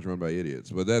Ring of Honor is run by idiots,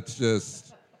 but that's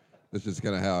just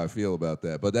kind of how I feel about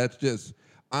that. But that's just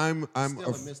I'm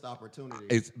Still a missed opportunity.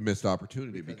 It's missed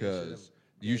opportunity because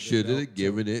you gave should the belt have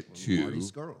given to it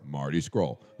to Marty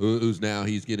Scurll. who's now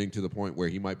he's getting to the point where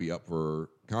he might be up for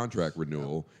contract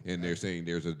renewal, and they're saying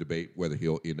there's a debate whether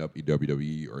he'll end up in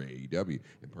WWE or AEW.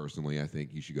 And personally, I think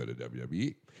he should go to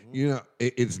WWE.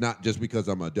 It's not just because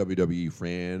I'm a WWE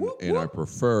fan and I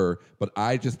prefer, but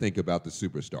I just think about the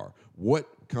superstar. What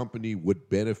company would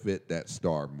benefit that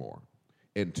star more?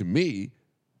 And to me,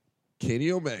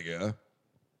 Kenny Omega,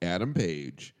 Adam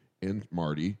Page, and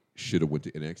Marty should have went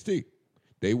to NXT.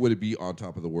 They would be on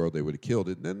top of the world. They would have killed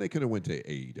it. And then they could have went to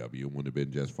AEW and would have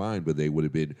been just fine, but they would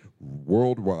have been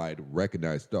worldwide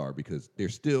recognized star because they're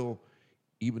still,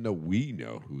 even though we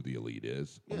know who the Elite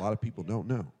is, a lot of people don't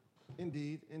know.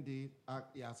 Indeed. I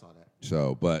saw that.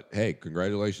 So, but hey,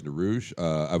 congratulations to Roosh.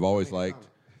 I've always liked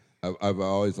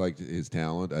his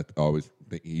talent. I always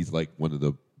think he's like one of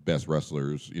the best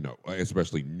wrestlers,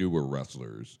 especially newer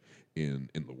wrestlers in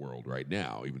the world right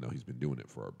now, even though he's been doing it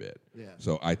for a bit. Yeah.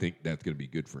 So I think that's going to be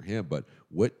good for him. But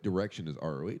what direction is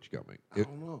ROH going? I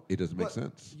don't know. It doesn't make But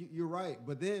sense. You're right.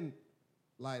 But then,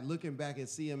 looking back at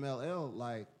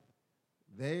CMLL,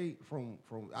 they from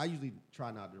I usually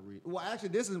try not to read. Well, actually,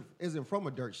 this isn't from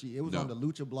a dirt sheet. It was No. on the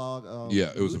Lucha Blog.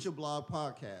 Yeah, it was Lucha Blog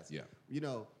podcast. Yeah.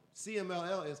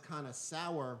 CMLL is kind of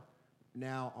sour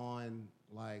now on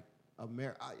like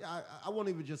I won't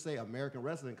even just say American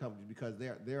wrestling companies because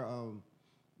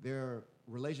their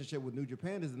relationship with New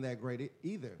Japan isn't that great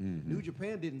either. New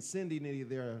Japan didn't send any of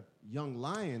their young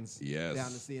lions down to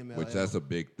CMLL. Which that's a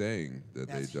big thing that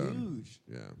That's they've done. huge.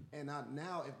 Yeah. And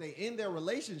now, if they end their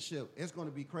relationship, it's going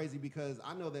to be crazy because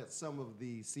I know that some of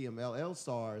the CMLL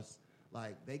stars,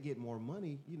 like, they get more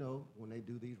money, when they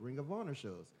do these Ring of Honor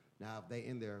shows. Now, if they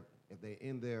end their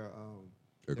their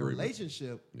Agreement.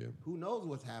 relationship, Yeah. who knows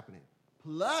what's happening?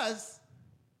 Plus,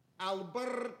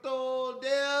 Alberto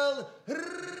Del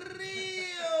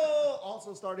Rio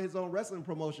also started his own wrestling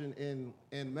promotion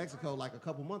in Mexico like a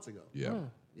couple months ago. Yeah.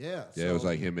 Yeah. Yeah, it was so-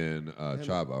 like him and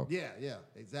Chavo. Yeah,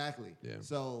 exactly. Yeah.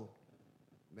 So,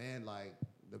 man, like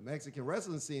the Mexican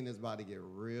wrestling scene is about to get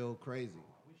real crazy.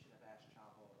 We should have asked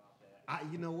Chavo about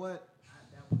that. You know what?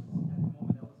 That was, at the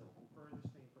moment, that was the furthest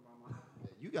thing from my mind.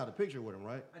 You got a picture with him,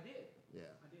 right? I did. Yeah.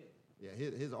 I did.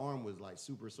 Yeah, his arm was like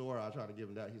super sore. I tried to give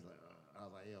him that. He's like, I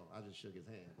was like, yo, I just shook his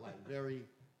hand, like very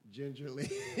gingerly.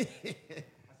 I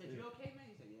said, "You okay, man?"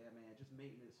 He said, "Yeah, man. Just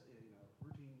maintenance,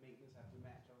 routine maintenance after the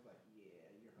match." I was like, "Yeah,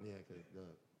 you're." Yeah, because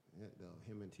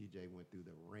him and TJ went through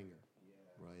the ringer. Yeah.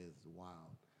 Right, it's wild.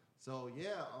 So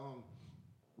yeah.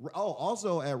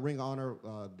 Also at Ring of Honor,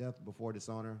 Death Before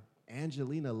Dishonor,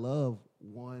 Angelina Love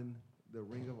won the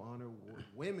Ring of Honor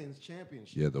Women's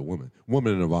Championship. Yeah, the Woman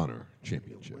of Honor The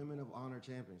Championship. Women of Honor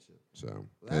Championship. So,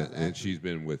 That's and actually- she's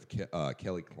been with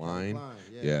Kelly Klein. Klein,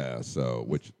 yeah. Yeah, so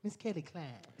which Miss Kelly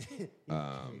Klein.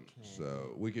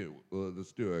 so we can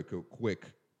let's do a quick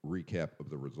recap of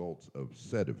the results of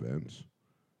said events.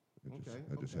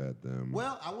 I just had them.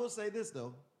 Well, I will say this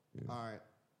though. All right.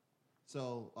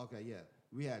 So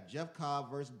we had Jeff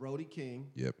Cobb versus Brody King.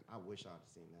 Yep. I wish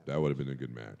I'd seen that. That would have been a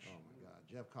good match. Oh my God,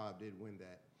 Jeff Cobb did win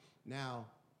that. Now,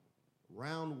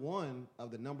 round one of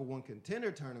the #1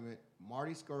 contender tournament,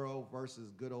 Marty Scurll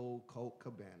versus good old Colt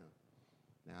Cabana.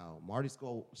 Now, Marty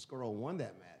Scurll won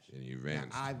that match. And he Now,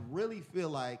 advanced. I really feel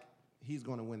like he's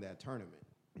going to win that tournament.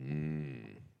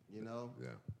 Yeah.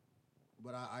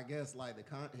 But I guess like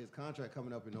his contract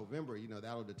coming up in November,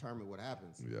 that'll determine what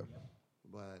happens. Yeah.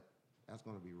 But that's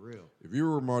going to be real. If you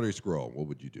were Marty Scurll, what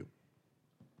would you do?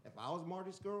 If I was Marty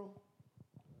Scurll,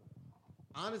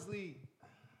 honestly,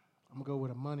 I'm gonna go where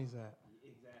the money's at.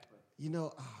 Exactly.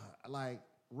 like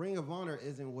Ring of Honor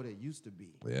isn't what it used to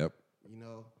be. Yep.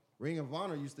 Ring of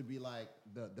Honor used to be like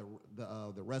the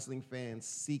wrestling fans'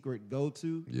 secret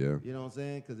go-to. Yeah. You know what I'm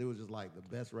saying? Because it was just like the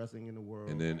best wrestling in the world.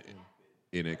 And then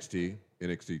NXT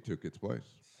took its place.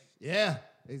 yeah,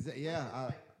 They start losing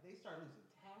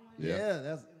talent. Yeah.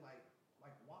 that's And like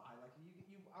why? Like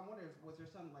I wonder, was there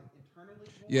something like internally?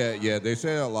 Yeah. They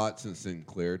say a lot since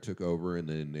Sinclair took over, and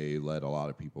then they let a lot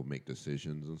of people make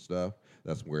decisions and stuff.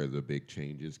 That's where the big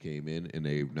changes came in, and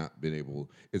they've not been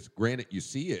able. It's granted you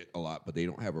see it a lot, but they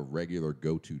don't have a regular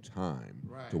go-to time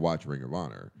to watch Ring of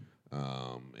Honor.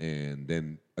 And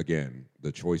then again,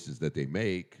 the choices that they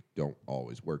make don't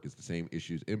always work. It's the same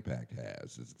issues Impact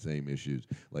has. It's the same issues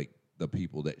like the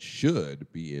people that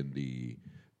should be in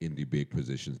the big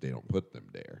positions, they don't put them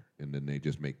there, and then they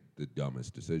just make the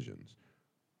dumbest decisions.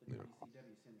 WCW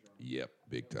syndrome. Yep,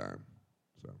 big time.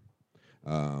 So,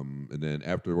 and then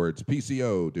afterwards,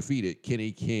 PCO defeated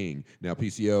Kenny King. Now,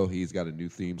 PCO, he's got a new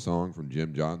theme song from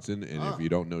Jim Johnson, and if you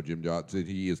don't know Jim Johnson,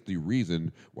 he is the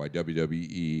reason why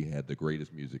WWE had the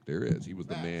greatest music there is. He was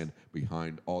the man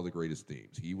behind all the greatest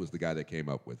themes. He was the guy that came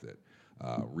up with it.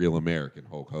 Real American,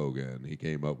 Hulk Hogan. He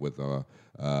came up with the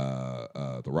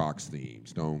Rock's theme,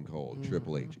 Stone Cold,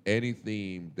 Triple H. Any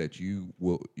theme that you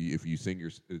will, if you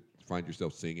find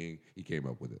yourself singing, he came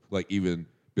up with it. Like even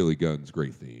Billy Gunn's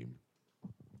great theme.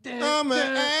 I'm an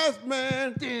ass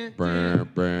man. Brr,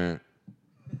 brr.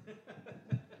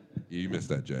 You missed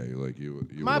that, Jay. Like you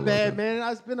My would've bad, loved that.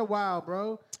 man. It's been a while,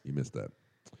 bro. You missed that.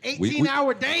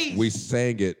 18-hour days. We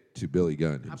sang it to Billy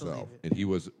Gunn believe himself, it. and he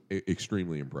was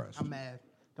extremely impressed. I'm mad.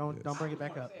 Don't bring it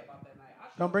back up. Say about that night.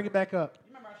 Don't bring it back up.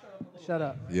 You remember I showed up a little Shut late,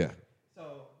 up. right? Yeah.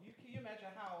 So can you imagine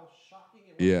how shocking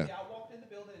it was? Yeah. I walked in the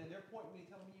building and they're pointing me,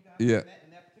 telling me you guys Yeah. in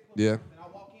that particular Yeah. room, and I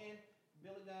walk in,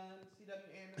 Billy Gunn,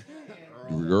 CW Anderson,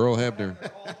 and Earl Hebner.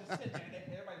 They're all just sitting there.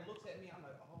 And everybody looks at me. I'm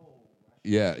like, oh.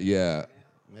 Yeah. Yeah.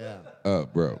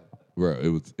 Bro,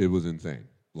 it was insane.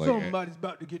 Like, Somebody's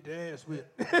about to get their ass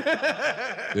whipped.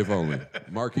 if only.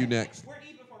 Mark, you next. We're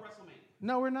even for WrestleMania.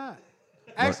 No, we're not.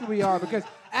 Actually, we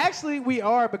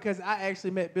are because I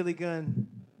actually met Billy Gunn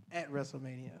at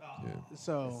WrestleMania.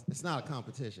 So It's not a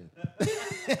competition.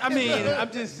 I mean,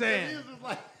 I'm just saying.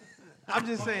 I'm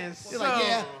just saying. You're like,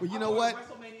 yeah, well, you know what?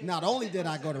 WrestleMania- Not only did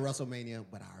I go to WrestleMania,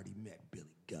 but I already met Billy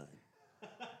Gunn.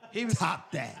 He was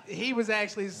Top that. He was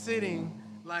actually sitting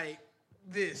like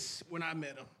this when I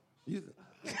met him.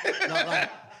 No, like,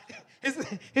 His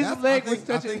that's- leg I was think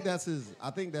touching.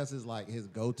 I think that's his like his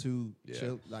go-to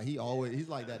chip. Like he's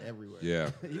like that everywhere.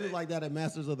 Yeah. He was like that at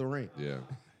Masters of the Ring. Yeah.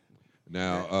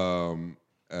 Now,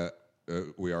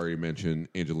 we already mentioned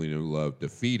Angelina Love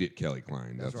defeated Kelly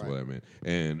Klein. That's right. what I meant.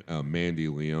 And Mandy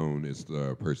Leon is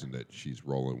the person that she's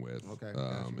rolling with. Okay,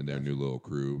 gotcha, in their new little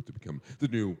crew to become the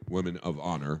new Women of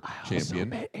Honor champion.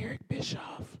 met Eric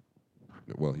Bischoff.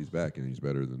 Well, he's back and he's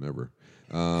better than ever.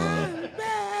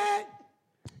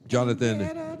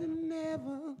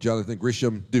 Jonathan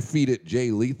Grisham defeated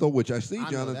Jay Lethal, which I see I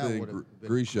know that Jonathan would've been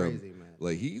Grisham. crazy, man.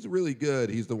 Like he's really good.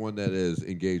 He's the one that is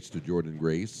engaged to Jordan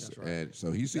Grace, That's right. and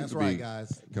so he seems That's to right, be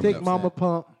guys. coming Thick up. mama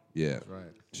pump. Yeah, That's right.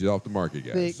 she's off the market,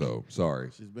 guys. Thick. So sorry,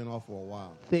 She's been off for a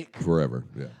while. Thick. forever.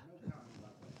 Yeah,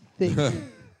 Thick.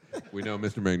 we know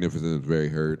Mr. Magnificent is very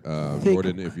hurt. Thick.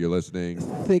 Jordan, if you're listening,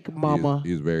 Thick mama.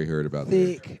 he's very hurt about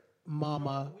this. Thick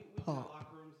mama pump.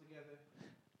 rooms together.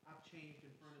 I've changed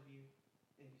in front of you,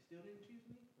 and you still didn't choose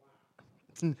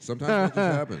me? Sometimes that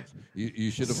just happens.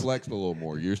 You should have flexed a little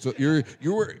more.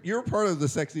 You're part of the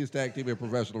sexiest tag team in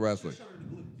professional wrestling.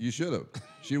 You should have.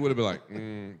 She would have been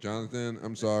like, Jonathan,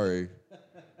 I'm sorry.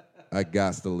 I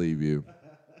got to leave you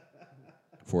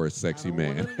for a sexy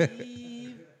man.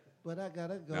 Leave, but I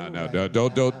gotta go. No,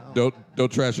 right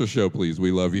don't trash our show, please.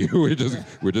 We love you. We're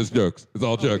just jokes. It's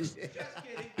all jokes.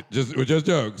 We're just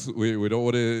jokes. We don't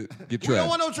want to get We trashed. don't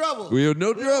want no trouble. We have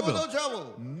no We don't trouble.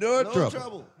 want no trouble. No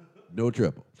trouble. No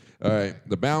trouble. All right,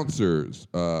 the Bouncers,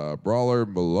 Brawler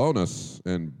Malonis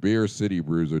and Beer City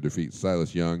Bruiser defeat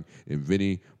Silas Young and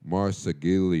Vinny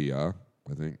Marsaglia.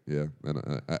 I think, yeah.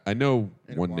 And I know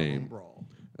In a one barroom name. brawl.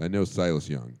 I know Silas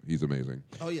Young. He's amazing.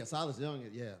 Oh yeah, Silas Young.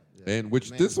 Yeah. And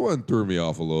which Man. this one threw me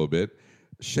off a little bit.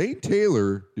 Shane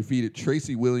Taylor defeated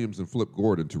Tracy Williams and Flip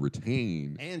Gordon to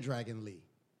retain. and Dragon Lee.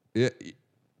 Yeah,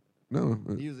 no.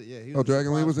 He was, yeah. He Oh, was a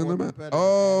Dragon Lee surprise was in the fourth match? competitor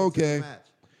Oh, added to the okay. match.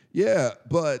 Yeah,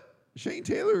 but Shane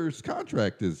Taylor's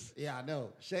contract is Yeah, I know.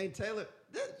 Shane Taylor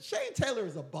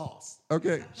is a boss.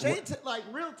 okay. Like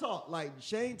real talk, like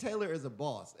Shane Taylor is a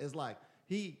boss. It's like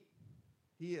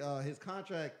his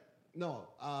contract. No,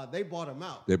 they bought him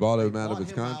out. They bought him out of bought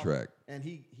his him out, contract. and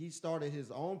he started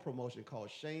his own promotion called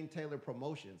Shane Taylor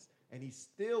Promotions, and he's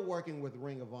still working with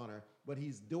Ring of Honor, but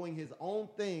he's doing his own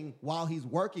thing while he's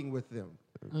working with them.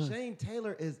 Shane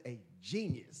Taylor is a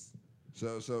genius.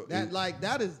 So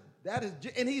That is,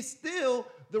 and he's still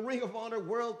the Ring of Honor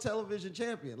World Television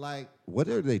Champion. Like, what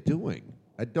are they doing?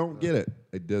 I don't get it.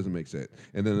 It doesn't make sense.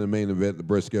 And then the main event, the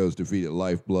Briscoes defeated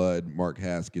Lifeblood, Mark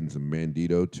Haskins, and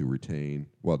Bandito to retain.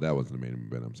 Well, that wasn't the main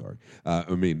event. I'm sorry.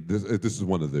 This is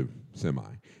one of the semi.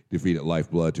 Defeated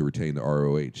Lifeblood to retain the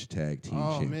ROH Tag Team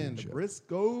oh man, the Championship.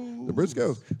 Briscoes. The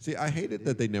Briscoes. See, I hated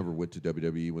that they never went to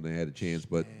WWE when they had a chance,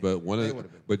 but one of They the,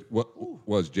 would've been- but what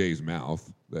was Jay's mouth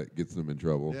that gets them in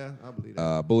trouble? Yeah, I believe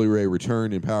that. Bully Ray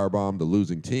returned and powerbombed the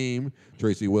losing team.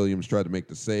 Tracy Williams tried to make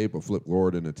the save, but Flip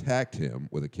Gordon attacked him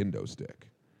with a kendo stick.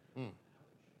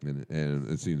 And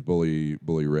it seems Bully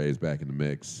Ray is back in the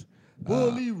mix.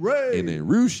 Bully Ray. And then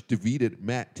Roosh defeated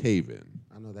Matt Taven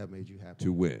I know that made you happy.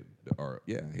 to win. I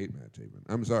hate Matt Taven.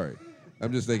 I'm sorry.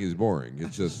 I'm just thinking he's boring.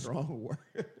 It's just Strong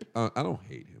word. I don't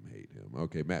hate him.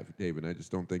 Okay, Matt Taven, I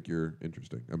just don't think you're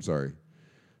interesting. I'm sorry.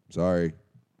 Sorry.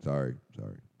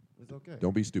 It's okay.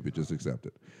 Don't be stupid. Just accept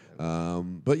it.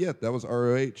 But yeah, that was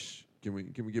ROH. Can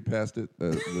we get past it?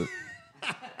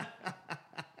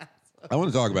 I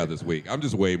want to talk about this week. I'm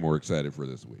just way more excited for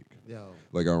this week. Yo.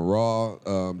 Like on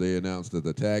Raw, they announced that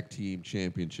the tag team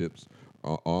championships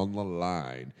are on the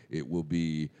line. It will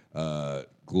be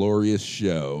Glorious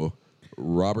Show,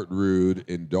 Robert Roode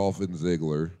and Dolphin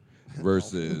Ziggler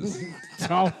versus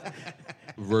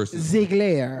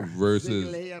Ziggler.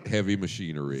 Ziggler. Heavy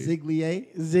Machinery. Ziglier.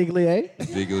 Ziggler.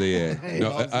 Ziggler.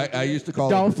 No, I used to call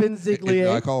Dolphin them,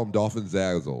 Ziggler. I call them Dolphin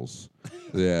Zazzles.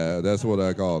 Yeah, that's what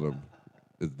I call them.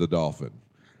 It's the Dolphin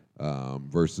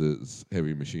versus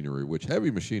Heavy Machinery. Which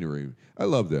Heavy Machinery, I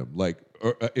love them. Like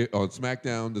on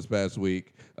SmackDown this past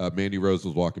week, Mandy Rose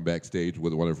was walking backstage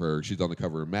with one of her. She's on the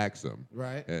cover of Maxim.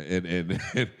 Right. And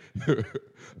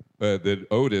then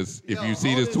Otis, if Yo, you see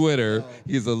his Otis, Twitter, yo.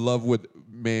 he's in love with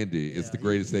Mandy. It's the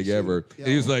greatest thing ever. yo.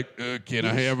 And he's like, can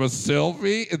I have a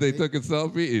selfie? And they took a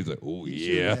selfie. He's like, oh, Shoot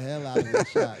yeah. the hell out of that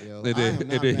shot, yo. And I am then,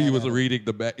 not he mad was at him. reading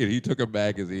the back, and he took a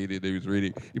magazine, and he was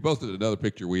reading. He posted another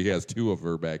picture where he has two of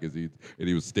her magazines, and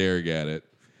he was staring at it.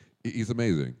 He's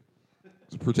amazing.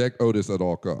 Protect Otis at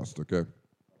all costs, okay?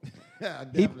 Yeah,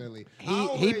 definitely. I He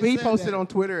always said posted that. on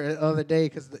Twitter the other day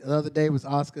because the other day was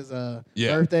Oscar's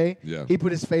Yeah. birthday. Yeah. He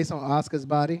put his face on Oscar's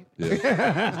body.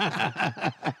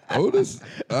 Otis,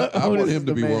 I Otis want is him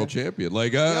to the be man. world champion.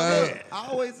 Like, I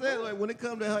always said, like, when it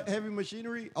comes to heavy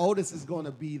machinery, Otis is going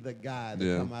to be the guy to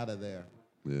Yeah. come out of there.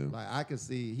 yeah. Like, I can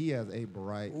see he has a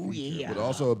bright future. But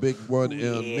also a big one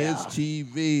in Miz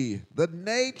TV, the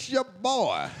Nature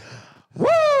Boy.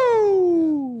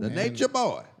 Woo! The Nature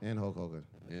Boy. And Hulk Hogan.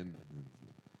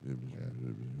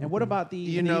 And what about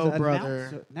You these know,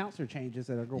 brother. announcer changes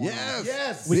that are going Yes. on?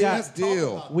 Yes. We got- let's talk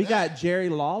deal. about We that. got Jerry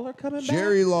Lawler coming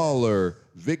Jerry Lawler,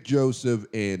 Vic Joseph,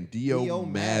 and Dio Dio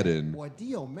Madden. Boy,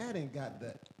 Dio Madden got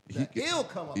the He- ill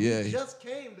come up. yeah, He he- just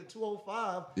came to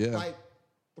 205 Yeah. like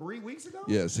 3 weeks ago.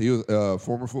 Yes, he was a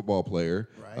former football player.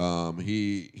 Right.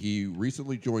 He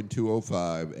recently joined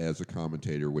 205 as a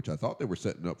commentator, which I thought they were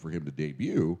setting up for him to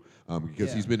debut because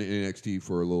Yeah. he's been in NXT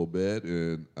for a little bit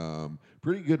and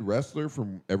pretty good wrestler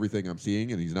from everything I'm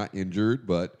seeing, and he's not injured,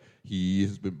 but he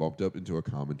has been bumped up into a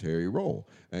commentary role.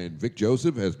 And Vic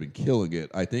Joseph has been killing it.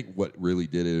 I think what really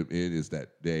did him in is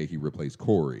that day he replaced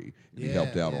Corey. And he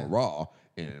helped out Yeah. on Raw,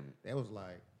 and That was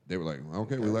like, they were like,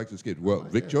 okay, we like this kid. Well,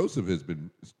 Vic Joseph has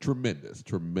been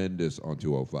tremendous on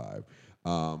 205.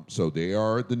 So they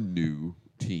are the new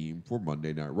team for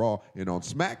Monday Night Raw. And on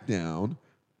SmackDown,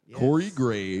 Corey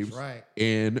Graves right.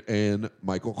 and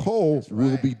Michael Cole will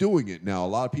right. be doing it. Now, a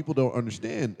lot of people don't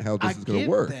understand how this I is going to get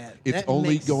work. that. It's That only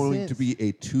makes going to sense. be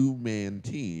a two-man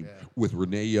team with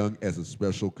Renee Young as a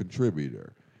special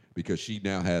contributor. Because she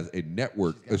now has a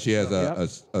network. She has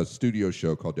a studio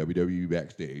show called WWE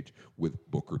Backstage with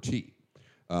Booker T.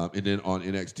 And then on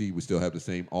NXT, we still have the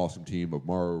same awesome team of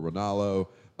Mauro Ranallo,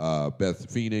 Beth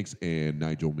Phoenix, and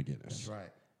Nigel McGuinness. that's right.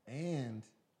 And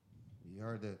you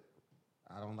heard that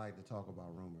I don't like to talk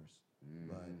about rumors,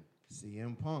 but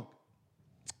CM Punk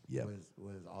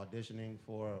was auditioning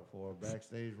for a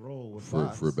backstage role with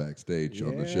Fox. For backstage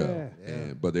on the show.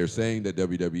 Yeah. But they're saying that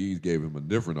WWE's gave him a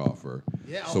different offer.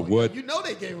 Yeah, So oh, what? You know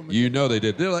they gave him a You know they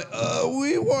did. They're like,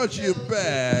 we want you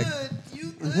back,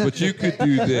 but you could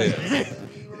do this.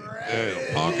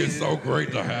 Punk is so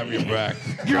great to have you back.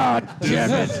 God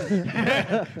damn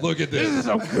it! Look at this. This is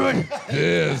so good.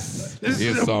 This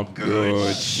is some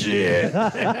good shit.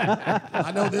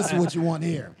 I know this is what you want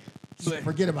here.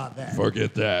 Forget about that.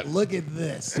 Forget that. Look at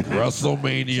this.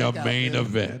 WrestleMania Check out main this.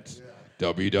 event.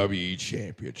 WWE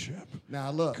Championship. Now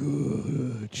look,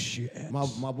 Good shit. my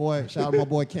boy, shout out to my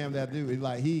boy Cam, that dude. He's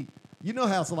like you know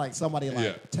how somebody like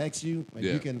Yeah. texts you and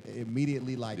Yeah. you can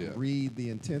immediately like Yeah. read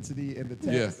the intensity in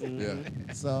the Yeah, text.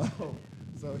 yeah. So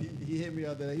he hit me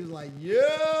up there. He was like,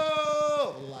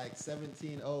 "Yo," like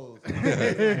 17 O's.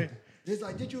 He's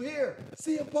like, "Did you hear?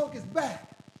 CM Punk is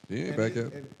back." Yeah, And back he-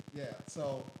 up. and- yeah.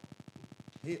 So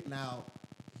he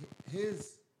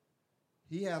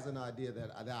has an idea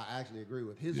that I actually agree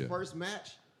with. His Yeah. first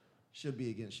match should be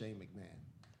against Shane McMahon.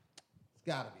 It's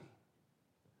got to be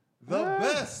the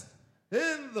best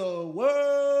in the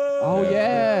world. Oh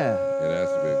yeah. It has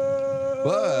to be.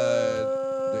 But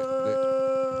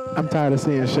I'm tired of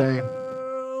seeing Shane.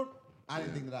 I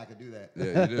didn't think that I could do that.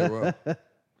 yeah, you did well.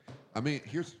 I mean,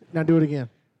 here's Now do it again.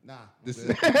 Nah. this is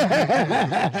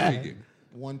intriguing.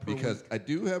 One per Because week. I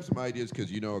do have some ideas.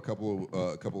 Because a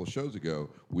couple of shows ago,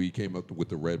 we came up with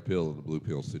the red pill and the blue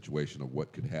pill situation of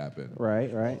what could happen Right.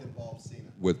 Involved Cena.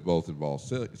 with both involved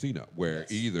Cena, where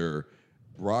either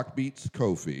Brock beats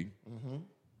Kofi, Mm-hmm.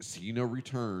 Cena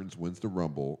returns, wins the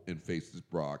Rumble, and faces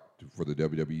Brock for the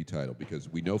WWE title. Because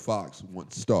we know Fox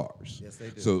wants stars. Yes, they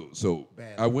do. So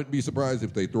Bad. I wouldn't be surprised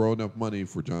if they throw enough money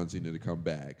for John Cena to come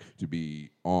back to be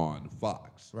on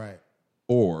Fox. Right.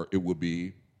 Or it would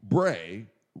be Bray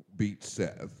beats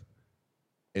Seth,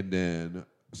 and then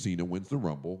Cena wins the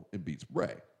Rumble and beats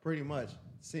Bray. Pretty much,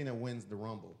 Cena wins the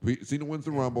Rumble. Cena wins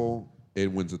the Rumble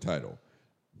and wins the title.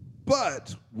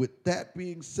 But with that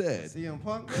being said, CM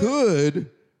Punk. could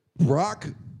Brock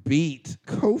beat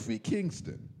Kofi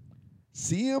Kingston?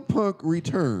 CM Punk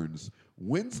returns,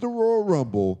 wins the Royal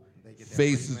Rumble, They get that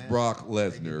faces rematch. Brock They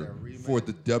get Lesnar that rematch. for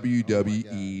the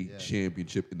WWE yeah.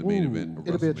 Championship in the main event of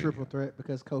It'll be a WrestleMania. triple threat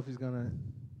because Kofi's gonna.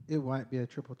 It might be a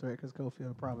triple threat because Kofi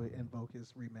will probably invoke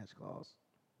his rematch clause.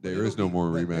 There is no more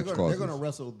But rematch They're clauses. going to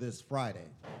wrestle this Friday,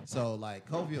 so like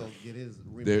Kofi will get his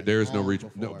rematch. There is no long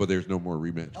no, before. but there's no more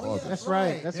rematch Oh, yeah, clauses. That's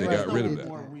right. That's There They is got no rid of that.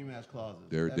 more rematch clauses.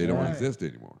 They That's don't right. exist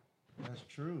anymore. That's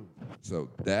true. So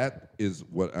that is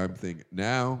what I'm thinking.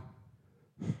 Now,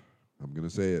 I'm gonna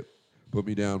say it. Put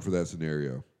me down for that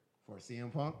scenario. For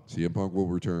CM Punk. CM Punk will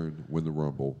return, win the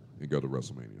Rumble, and go to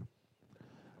WrestleMania.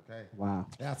 Okay. Wow.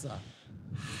 That's a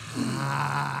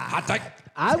Hot take.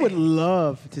 I would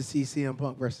love to see CM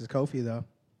Punk versus Kofi though.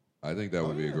 I think that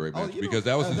would be a great match you because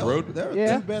know, that was his road. They're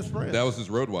Yeah. two best friends. That was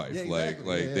his road wife. Yeah, Like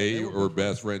exactly. Yeah, they they were were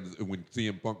best friends. When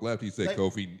CM Punk left, he said They-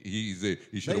 Kofi.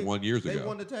 He should have won years They ago.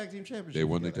 won the tag team championship. They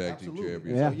won the together. tag team Absolutely.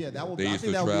 championship. So, yeah, that would, They I used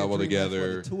think to that would be a travel dream match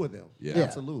together. for the two of them. Yeah.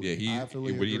 Absolutely. Yeah, I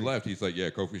absolutely when he agree. left, he's like, yeah,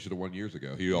 Kofi should have won years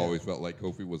ago. He always felt like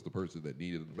Kofi was the person that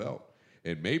needed the belt.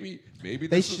 And maybe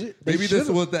this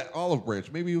was that olive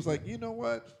branch. Maybe he was like, you know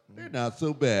what? They're not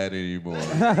so bad anymore.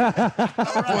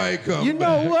 I might come You know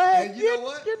back. what? And you know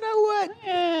what? You know what?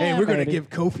 Hey, we're gonna maybe. give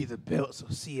Kofi the belt so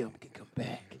CM can come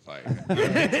back. It's like,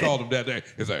 he called him that day.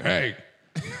 He's like, hey,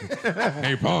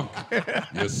 hey, Punk,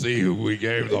 you see who we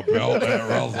gave the belt at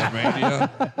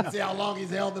WrestleMania? See how long he's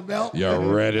held the belt? You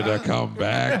ready to come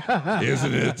back?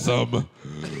 Isn't it some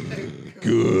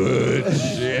good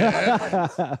shit?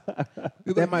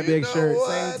 That might be a shirt.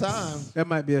 Same time, That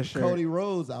might be a shirt. Cody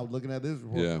Rhodes, I was looking at this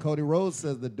report. Yeah. Cody Rhodes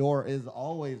says the door is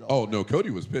always open. Oh, no, Cody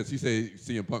was pissed. He said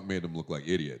CM Punk made them look like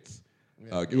idiots.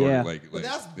 Yeah. But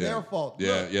that's their fault.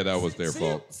 Yeah, Look, yeah, that was see- their see-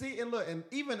 fault. See, and look, and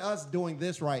even us doing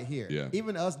this right here, Yeah.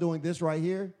 even us doing this right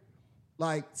here,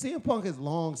 like CM Punk has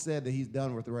long said that he's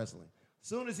done with wrestling.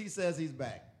 Soon as he says he's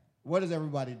back, what does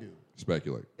everybody do?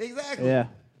 Speculate. Exactly. Yeah.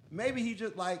 Maybe he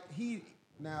just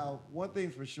now one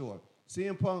thing's for sure.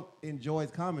 CM Punk enjoys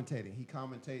commentating. He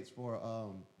commentates for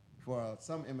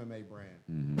some MMA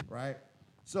brand, right?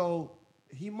 So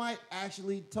he might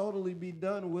actually totally be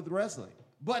done with wrestling.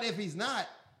 But if he's not,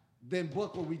 then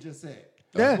book what we just said.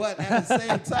 Yeah. But at the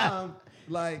same time,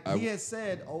 like he has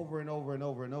said over and over and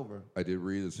over and over. I did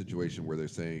read a situation where they're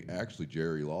saying actually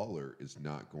Jerry Lawler is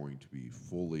not going to be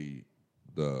fully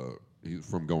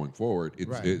from going forward.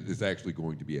 Right. It's actually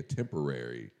going to be a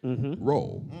temporary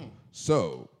role.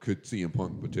 So could CM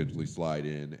Punk potentially slide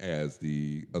in as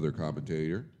the other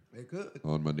commentator It could.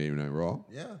 on Monday Night Raw?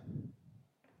 Yeah.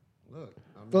 Look,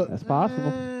 I mean, But, That's possible.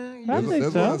 you I There's a- think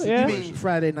there's a lot so. of Yeah. mean situations.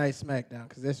 Friday Night SmackDown?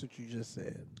 Because that's what you just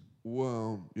said.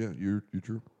 Well, yeah, you're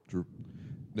true.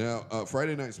 Now,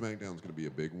 Friday Night SmackDown is going to be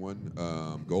a big one.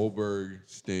 Goldberg,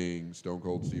 Sting, Stone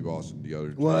Cold Steve Austin, The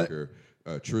Undertaker,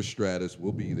 Trish Stratus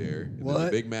will be there. And then What?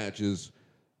 the big matches: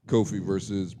 Kofi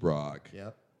versus Brock.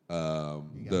 Yep.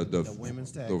 The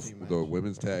women's tag team match. the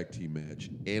women's tag team match,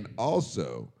 and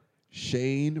also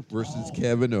Shane versus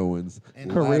Kevin Owens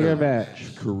And Career ladder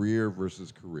match. career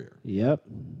versus career. Yep.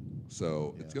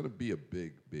 So it's going to be a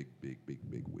big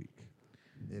week.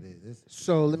 It is. It's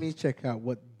So let me check out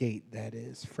what date that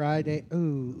is. Friday.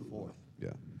 Ooh. fourth. Yeah.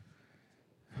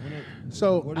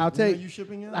 So What- I'll when tell are you. you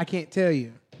shipping out? I can't tell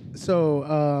you.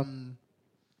 So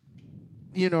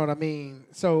you know what I mean.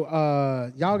 So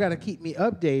y'all got to keep me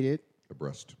updated,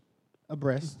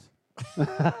 Abreast.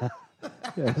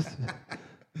 Yes.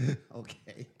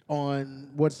 Okay. on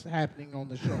what's happening on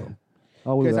the show.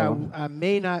 Oh, we Because will. I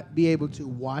may not be able to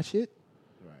watch it,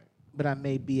 Right. but I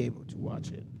may be able to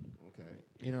watch it. Okay.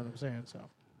 You know what I'm saying? So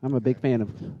I'm a big fan of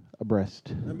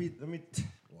Abreast. Let me.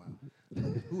 Wow.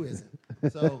 Who isn't?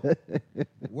 So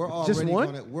we're Just already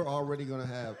one? gonna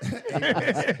have.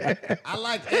 I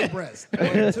like a breast.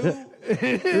 1, 2.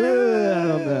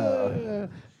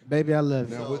 baby, I love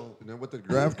you. Now with the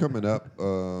draft coming up,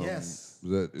 Yes.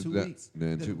 is 2 that, weeks.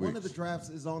 Then 2 One of the weeks. drafts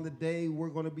is on the day we're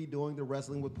going to be doing the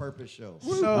Wrestling with Purpose show.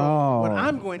 So Oh. what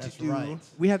I'm going to That's do, right.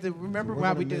 we have to remember We're how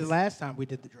gonna we did it miss- last time we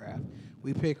did the draft.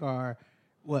 We pick our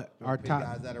Our top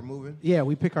guys that are moving. Yeah,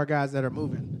 we pick our guys that are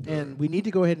moving, and we need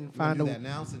to go ahead and You wanna find do a. that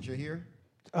now since you're here.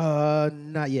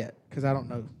 Not yet, because I don't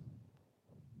know.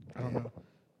 I don't know,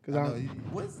 because I know, don't.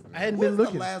 when's- I hadn't when's been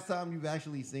looking. the last time you've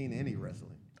actually seen any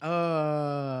wrestling?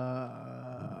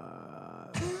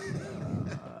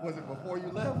 Was it before you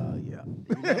left?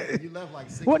 Yeah. You left like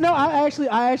 6 Well, no, I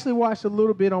actually watched a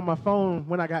little bit on my phone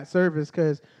when I got service,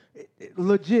 because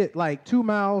legit, like 2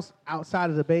 miles outside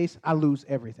of the base, I lose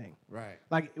everything. Right.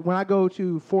 Like when I go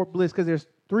to Fort Bliss, because there's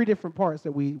 3 different parts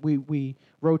that we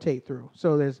rotate through.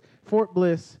 So there's Fort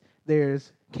Bliss,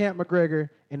 there's Camp McGregor,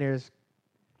 and there's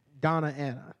Donna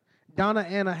Anna. Donna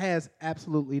Anna has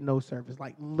absolutely no service.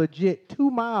 Like legit 2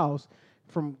 miles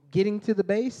from getting to the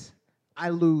base, I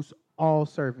lose all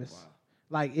service. Wow.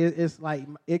 Like it's like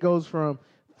it goes from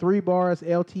 3 bars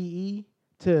LTE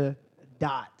to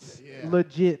dots, Yeah.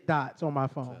 legit dots on my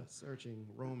phone. Searching,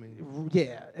 roaming.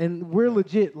 Yeah, and we're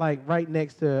legit like right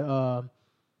next to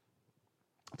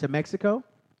Mexico,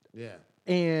 Yeah.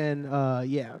 and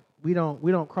yeah, we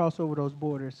don't cross over those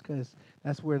borders because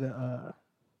that's where the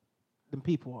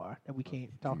people are that we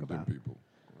can't talk Them about. people.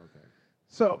 Okay.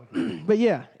 So, but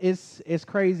yeah, it's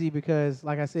crazy because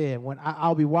like I said, when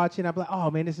I'll be watching, I'll be like, oh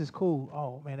man, this is cool.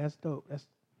 Oh man, that's dope. That's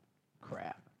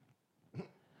crap.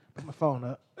 Put my phone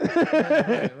up.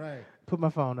 right. Put my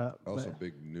phone up. Also, But-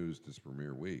 big news this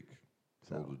premiere week.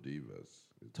 Total Divas.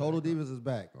 is Total back Divas is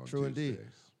back. on True indeed.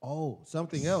 Tuesdays. Oh,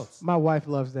 something else. my wife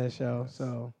loves that show,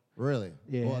 so Really?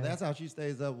 Yeah. Well, that's how she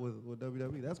stays up with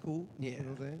WWE. That's cool. Yeah. You know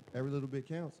what I'm saying? Every little bit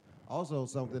counts. Also,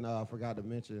 something I forgot to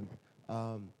mention,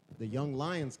 the Young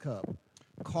Lions Cup.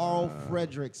 Carl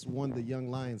Fredericks won the Young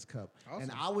Lions Cup.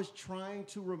 And I was trying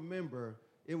to remember,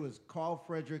 it was Carl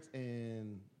Fredericks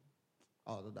and,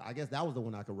 I guess that was the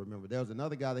one I could remember. There was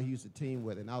another guy that he used to team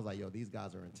with, and I was like, yo, these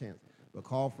guys are intense. But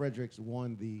Carl Fredericks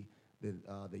won the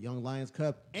Young Lions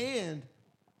Cup, and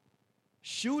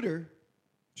Shooter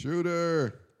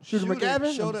Shooter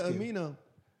McGavin. Shota Amino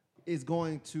is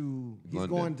going to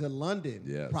London.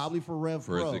 Yes. Probably for Rev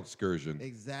For Pro. his excursion.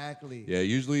 Exactly. Yeah,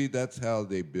 usually that's how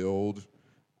they build.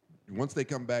 Once they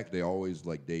come back, they always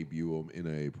like debut them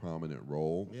in a prominent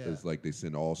role. Yeah. It's like they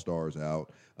send all stars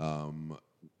out,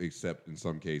 except in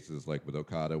some cases, like with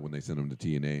Okada, when they send him to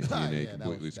TNA, and TNA Yeah,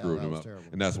 completely that screwed him was up, terrible.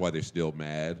 and that's why they're still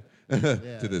mad to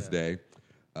this yeah. day.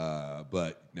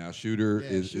 But now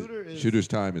Shooter's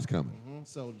time is coming, Mhm.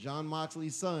 So John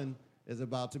Moxley's son is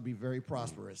about to be very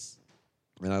prosperous.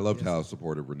 and I loved how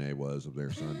supportive Renee was of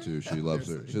their son too. She loves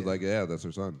her. She's like, yeah, that's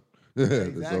her son. That's so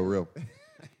Exactly. real.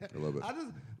 I love it. I just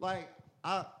like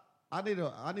I need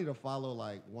to follow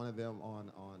like one of them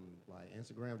on like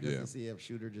Instagram just Yeah. to see if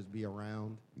Shooter just be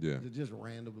around. Yeah. Just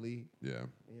randomly, Yeah.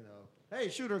 you know. Hey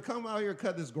Shooter, come out here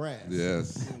cut this grass.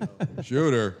 Yes. You know.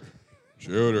 Shooter.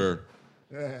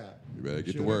 Yeah. You better get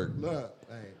to Shooter, work. Look,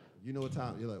 hey, you know what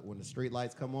time? You look when the street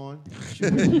lights come on.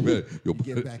 you better You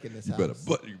get back in this you house.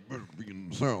 better be in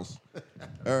this house.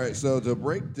 All right, so to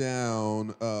break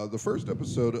down the first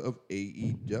episode of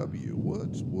AEW, what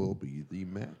will be the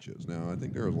matches? Now, I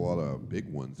think there's a lot of big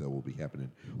ones that will be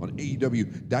happening on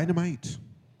AEW Dynamite.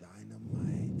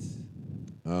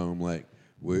 Like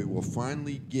we will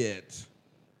finally get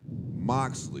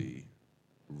Moxley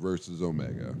versus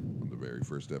Omega on the very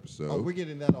first episode. Oh, we're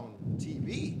getting that on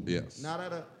TV. Yes. Not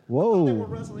at a. Whoa. I thought they were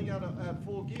wrestling at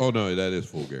Full Gear. Oh no, that is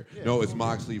Full Gear. Yeah, No, it's Full Gear.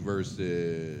 Moxley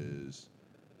versus.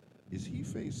 Is he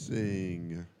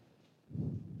facing?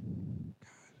 God,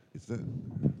 is that? Let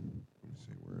me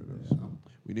see where it is.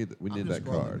 We need I'm need just that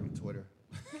scrolling card. through Twitter.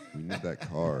 We need that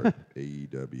card.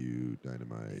 AEW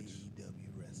Dynamite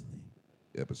AEW wrestling.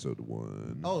 episode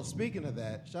 1. Oh, speaking of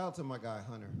that, shout out to my guy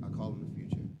Hunter. I call him the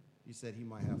future. He said he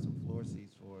might have some floor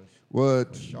seats for us.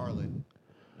 What? For Charlotte,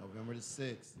 November the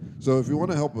 6th. So if you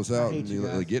want to help us out hate and you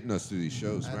guys. getting us to these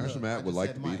shows, I Smash the look, Mat I would just like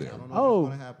said to be might. there. I don't know Oh. if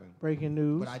it's gonna happen. breaking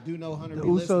news. But I do know Hunter. The be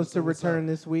listening, Usos so to what's return up?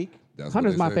 this week. That's what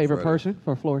Hunter's they my said favorite Friday. person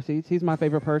for floor seats. He's my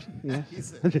favorite person. Yeah. He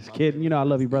said, I'm just kidding. You know I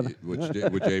love you, brother. Which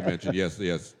Jay mentioned.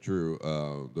 Yes, true.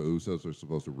 The Usos are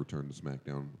supposed to return to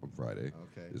SmackDown on Friday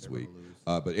Okay, this they're week.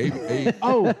 gonna But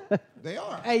Oh, They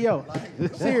are. hey yo, Like, come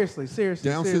on. seriously.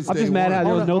 Down since I'm day just mad how there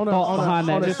one. was no On a- thought on a- behind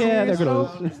on that. a Just, yeah, they're serious gonna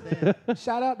I lose. understand.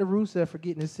 Shout out to Rusev for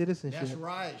getting his citizenship. That's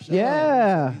right. Shout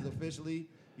Yeah. out.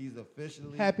 He's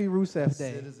officially Happy Rusev a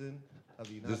Day. citizen of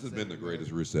the United This has States been the of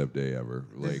greatest America. Rusev day ever.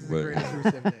 This is the greatest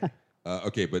Rusev Day.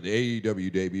 Okay, but the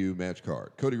AEW debut match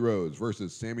card: Cody Rhodes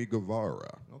versus Sammy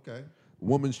Guevara. Okay.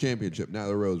 Women's Championship: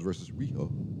 Nyla Rose versus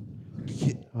Riho.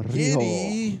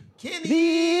 Riho. Kenny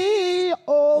The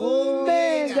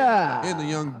Omega. and the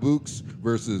Young Books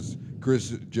versus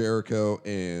Chris Jericho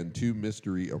and two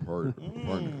mystery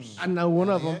partners. I know one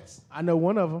of them. LAX. I know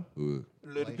one of them. Ooh.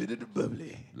 Little bit of the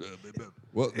bubbly.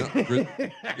 Well, no, Chris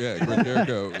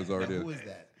Jericho is already Who in. is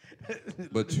that?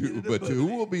 But who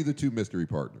will be the two mystery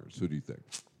partners? Who do you think?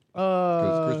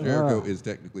 Because Chris Jericho is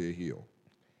technically a heel.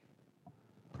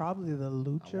 Probably the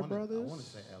Lucha I want Brothers.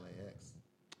 to say LAX.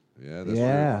 Yeah, that's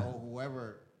Yeah. Or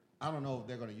whoever. I don't know if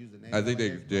they're going to use the name. true. I think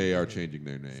LAX, they but are maybe changing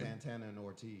their name. Santana and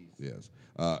Ortiz. Yes.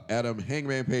 Adam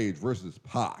Hangman Page versus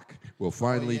Pac will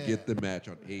finally yeah. get the match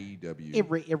on AEW.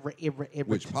 Every.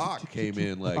 Which Pac came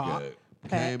in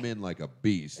like a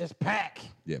beast. It's Pac.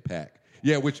 Yeah, Pac.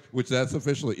 Yeah, which that's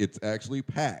officially it's actually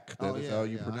Pac. That is Oh, yeah, how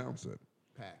you yeah, pronounce it.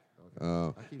 Pac.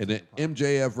 Okay. I keep And then saying Pac.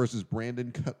 MJF versus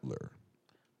Brandon Cutler.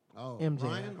 Oh, MJF.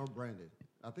 Brian or Brandon?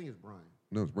 I think it's Brian.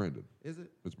 No, it's Brandon. Is it?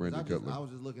 It's Brandon 'Cause Cutler. I was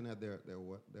just looking at their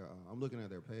I'm looking at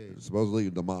their page. Supposedly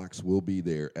the Mox will be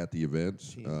there at the event.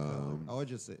 Team Cutler. Oh, it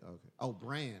just said okay. Oh,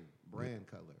 Brand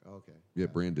Cutler. Okay. Yeah,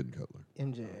 Brandon Cutler.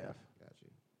 MJF. Got you.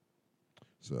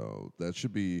 So that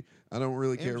should be. I don't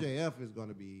really care. MJF is going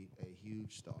to be a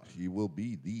huge star. He will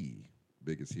be the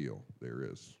biggest heel there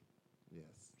is.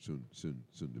 Yes. Soon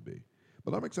to be.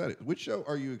 But I'm excited. Which show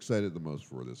are you excited the most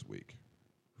for this week?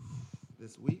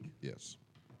 This week, Yes.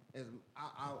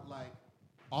 I like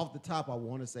off the top, I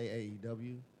want to say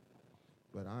AEW,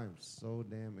 but I'm so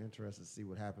damn interested to see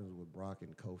what happens with Brock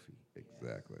and Kofi.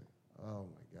 Exactly. Oh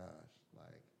my gosh,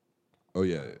 like Oh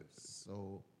yeah.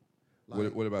 so.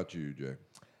 Like, What about you, Jay?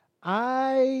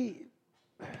 I'm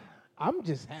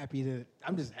just happy.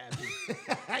 I'm just happy.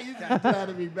 you got glad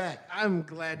to be back. I'm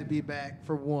glad to be back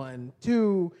for one.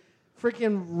 Two,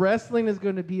 freaking wrestling is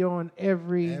going to be on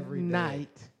every Every day.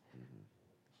 night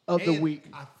of the And week.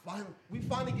 we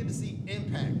finally get to see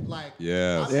Impact. Like,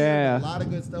 Yes. I've heard Yeah. a lot of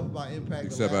good stuff about Impact. the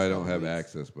Except last I don't couple have weeks.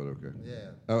 access, but okay. Yeah.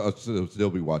 I'll still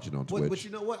be watching on Twitch. But you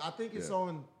know what? I think it's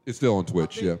on. It's still on I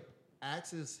Twitch, think yeah.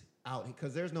 Access out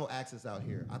because there's no access out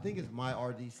here. I think it's My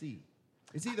RDC.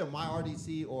 It's either My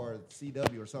RDC or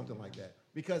CW or something like that.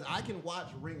 Because I can watch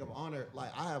Ring of Honor. Like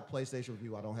I have PlayStation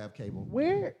View. I don't have cable.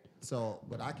 Where? So,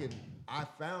 but I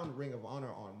found Ring of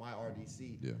Honor on My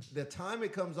RDC. Yeah. The time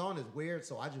it comes on is weird,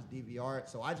 so I just DVR it.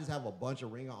 So I just have a bunch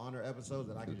of Ring of Honor episodes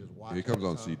that I can just watch. It comes all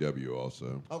on the time. CW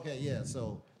also. Okay, yeah.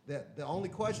 So the only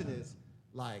question is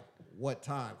like what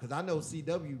time? Because I know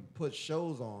CW puts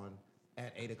shows on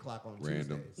at 8 o'clock on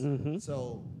Random. Tuesdays.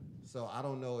 So I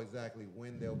don't know exactly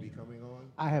when they'll be coming on.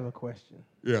 I have a question.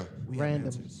 Yeah.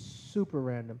 Random, super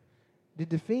random. Did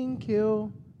the Fiend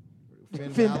kill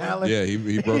Finn Finn Balor? Balor? Yeah,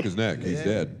 he broke his neck. He's Yeah.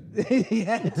 dead. He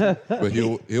had to. But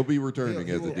he'll be returning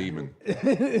He as a will. demon. Yeah,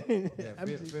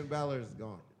 Finn Balor is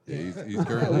gone. Yeah, he's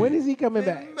currently. When is he coming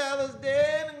back? Finn Balor's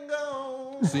dead and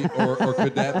gone. See, or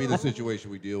could that be the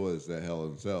situation we deal with? Is that Hell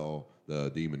in Cell,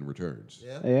 the demon returns?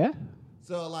 Yeah. Yeah.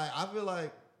 So like I feel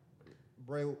like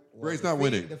Bray's the not Fiend-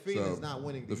 winning, The Fiend so is not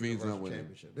winning. the Fiend's not Universal winning.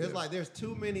 Championship. There's Yeah. there's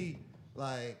too many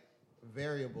like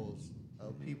variables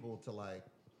of people to like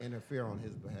interfere on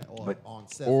his behalf or on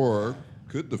Seth's Or behalf.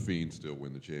 could the Fiend still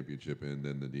win the championship and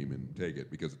then the demon take it?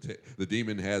 Because the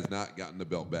demon has not gotten the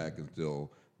belt back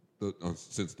until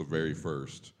since the very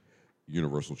first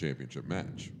Universal Championship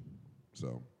match.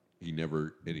 So he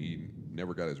never got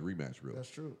his rematch really. That's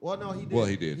true. Well, no, he did. Well,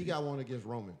 he did. He got one against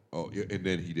Roman. Oh, yeah, and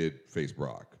then he did face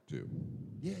Brock too.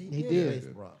 Yeah, He did. did.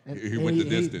 face Brock. And- He and went the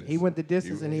distance. He went the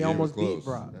distance, and he was almost close. beat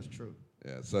Brock That's true.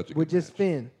 Yeah, such a with good just match.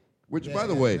 Finn. Which, Yeah, by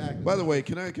the yeah, way,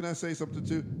 exactly. can I say something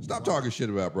too? Stop talking shit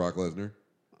about Brock Lesnar.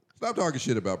 Stop talking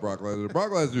shit about Brock Lesnar.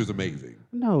 Brock Lesnar is amazing.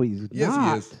 No, he's Yes,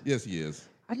 not. he is. Yes, he is.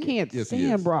 I can't Yes, he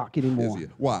stand is. Brock Yes, anymore. he is.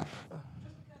 Why?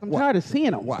 I'm tired of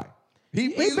seeing him. Why?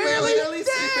 He's barely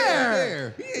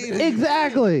there. He ain't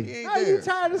Exactly. He ain't How you there.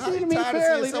 tired of How you seeing him tired of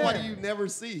fairly seeing somebody there? you never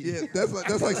see? Yeah,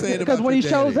 that's like saying Because about when he your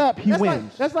shows daddy. up, he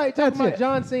wins. That's like talking That's about it.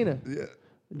 John Cena. Yeah.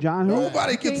 John who?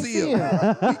 Nobody can can't see see him.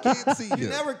 He can't see You him.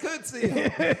 never could see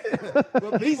him.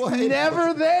 But He's people hate never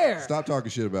him. there. Stop talking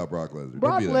shit about Brock Lesnar.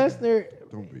 Brock Don't be that guy.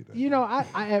 Lesnar. Don't be that. You know, I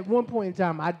at one point in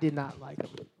time I did not like him.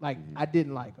 Like I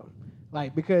didn't like him.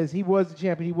 Like because he was the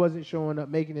champion, he wasn't showing up,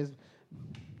 making his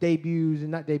debuts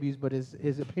and not debuts, but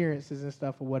his appearances and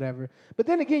stuff or whatever. But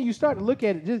then again, you start to look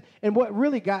at it, and what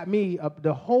really got me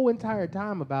the whole entire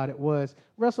time about it was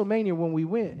WrestleMania when we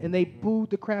went and they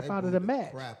booed the crap out of the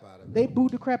match. Crap out of it. They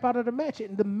booed the crap out of the match,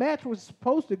 and the match was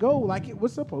supposed to go like it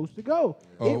was supposed to go.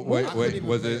 Oh It wait, was- I couldn't wait. even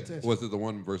Was pay it attention. the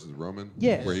one versus Roman?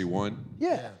 Yes. Where he won?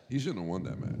 yeah. He shouldn't have won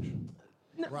that match.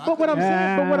 Bro, I But what I'm couldn't-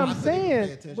 saying, but what I I'm couldn't even pay saying,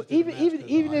 attention but to the even match even 'cause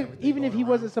even of if everything even if going he around.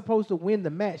 wasn't supposed to win the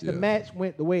match, Yeah. the match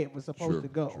went the way it was supposed True, to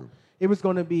go. true. It was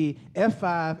going to be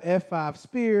F5, F5,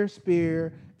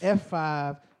 spear,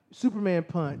 F5, Superman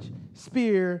punch,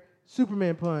 spear,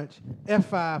 Superman punch,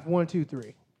 F5, 1, 2,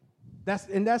 3.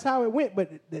 That's how it went.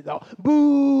 But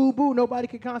boo, boo. Nobody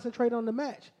could concentrate on the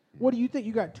match. What do you think?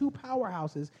 You got two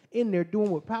powerhouses in there doing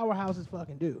what powerhouses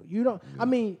fucking do. You don't. I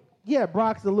mean, yeah,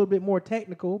 Brock's a little bit more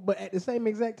technical, but at the same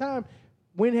exact time,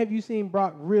 when have you seen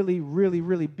Brock really, really,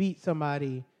 really beat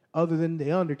somebody other than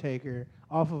the Undertaker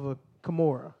off of a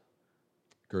Kimura?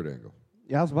 Kurt Angle.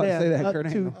 Yeah, I was about to say that. Kurt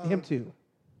Angle. Him too.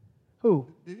 Who?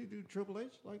 Did he do Triple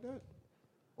H like that?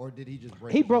 Or did he just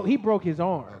break He his broke. arm? He broke his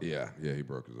arm. Yeah, he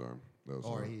broke his arm. That was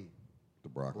Or he the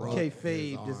Brock broke lock.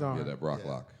 Kayfabe his arm. Yeah, that Brock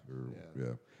Yeah. lock. Yeah.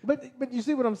 But you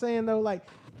see what I'm saying though? Like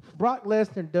Brock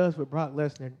Lesnar does what Brock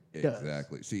Lesnar does.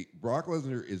 Exactly. See, Brock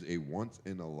Lesnar is a once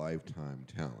in a lifetime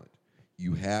talent.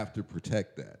 You have to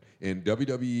protect that. And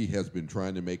WWE has been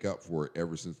trying to make up for it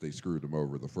ever since they screwed him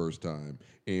over the first time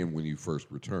and when he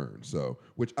first returned. So,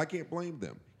 which I can't blame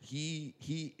them. He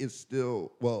is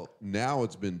still, well, now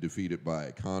it's been defeated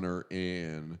by Connor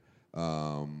and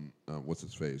what's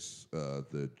his face?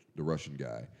 The Russian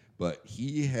guy. But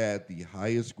he had the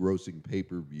highest grossing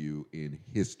pay-per-view in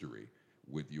history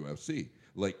with UFC.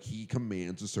 Like, he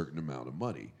commands a certain amount of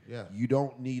money. Yeah. You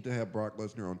don't need to have Brock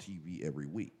Lesnar on TV every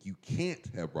week. You can't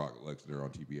have Brock Lesnar on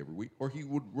TV every week, or he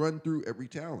would run through every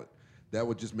talent. That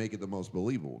would just make it the most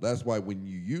believable. That's why when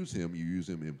you use him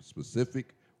in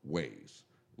specific ways.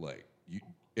 Like,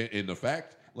 and the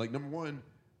fact, like, number one,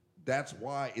 that's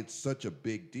why it's such a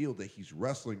big deal that he's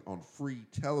wrestling on free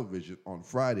television on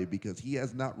Friday, because he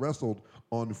has not wrestled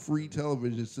on free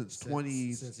television since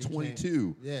Since he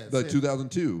 2022. came- yeah, like since-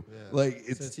 2002. Yeah. Like,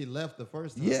 it's Since he left the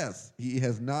first time. yes, he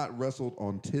has not wrestled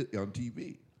on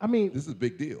TV. I mean, This is a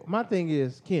big deal. my thing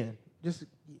is, Ken, just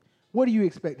what do you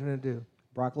expect him to do?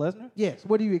 Brock Lesnar? Yes,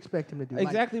 what do you expect him to do?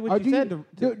 Exactly what or you do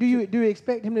said Do you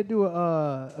expect him to do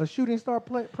a shooting star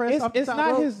press off the It's top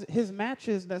not rope? his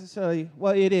matches necessarily.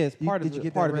 Well, it is part did of you it,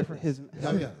 get part that of it. reference?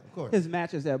 Oh, yeah, of course. His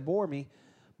matches that bore me,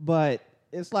 but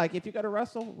it's like if you got to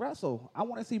wrestle. I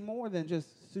want to see more than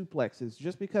just suplexes.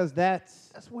 Just because that's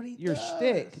what he your does.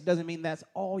 shtick doesn't mean that's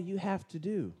all you have to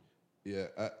do. Yeah,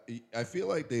 I feel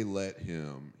like they let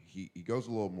him. He goes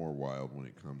a little more wild when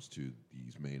it comes to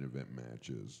these main event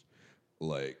matches.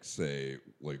 Like, say,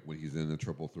 like when he's in a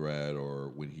triple threat, or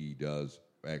when he does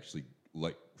actually,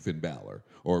 like Finn Balor,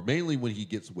 or mainly when he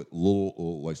gets with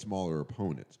little like smaller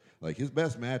opponents. Like, his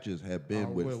best matches have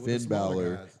been with with the Finn smaller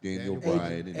Balor, guys. Daniel Daniel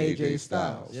Bryan, and AJ AJ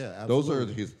Styles. Styles. Yeah, those are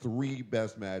absolutely. his three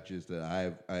best matches that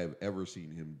I have ever seen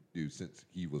him do since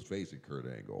he was facing Kurt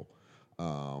Angle.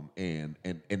 And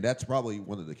that's probably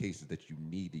one of the cases that you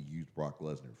need to use Brock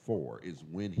Lesnar for, is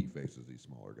when he faces these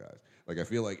smaller guys. Like, I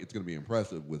feel like it's going to be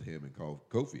impressive with him and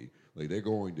Kofi. Like, they're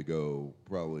going to go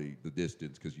probably the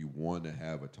distance, because you want to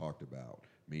have a talked about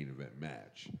main event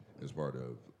match as part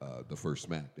of the first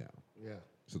SmackDown. Yeah.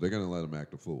 So they're going to let him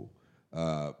act a fool.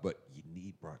 But you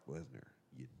need Brock Lesnar.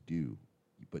 You do.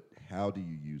 But how do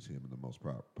you use him in the most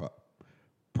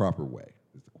proper way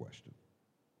is the question.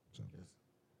 So.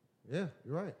 Yeah,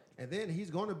 you're right. And then he's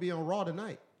going to be on Raw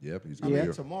tonight. Yep, he's I going to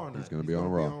mean, be tomorrow night. He's going to be on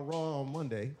Raw. On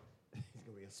Monday. He's going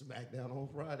to be on SmackDown on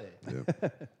Friday.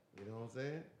 Yep. You know what I'm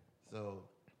saying? So,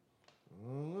 I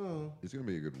don't know. It's going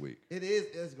to be a good week, It is.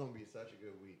 It's going to be such a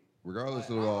good week. regardless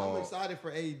Like, of all. I'm excited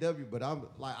for AEW, but I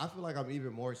feel like I'm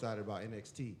even more excited about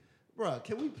NXT. Bruh,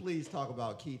 can we please talk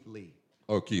about Keith Lee?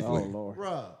 Oh, Keith Oh Lee. Lord.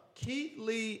 Bruh, Keith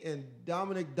Lee and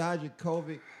Dominic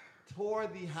Dijakovic tore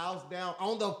the house down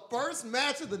on the first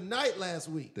match of the night last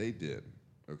week. They did.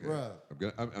 Okay.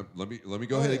 Bruh. Let me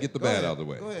go ahead and get the bad out of the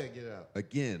way. Go ahead and get it out.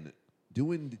 Again,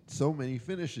 doing so many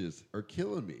finishes are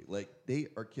killing me. Like, they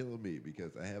are killing me,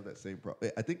 because I have that same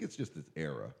problem. I think it's just this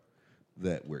era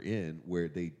that we're in where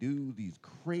they do these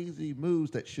crazy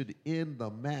moves that should end the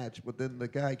match, but then the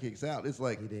guy kicks out. It's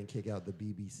like, He didn't kick out the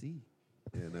BBC.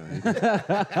 you know, he didn't.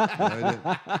 No, he didn't.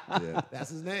 Yeah. That's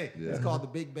his name. Yeah. It's called the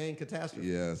Big Bang Catastrophe.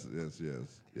 Yes.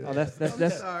 Oh, that's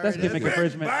Sorry, gimmick Big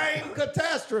infringement. Bang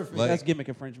Catastrophe. Like- That's gimmick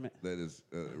infringement. That is,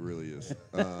 it really is.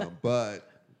 But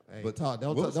Hey, but Todd,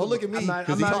 don't what was look at me. I'm not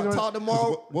Talk gonna-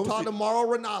 tomorrow. what was Talk the- tomorrow,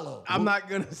 Ronaldo. I'm not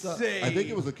gonna say. I think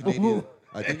it was a Canadian.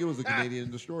 I think it was a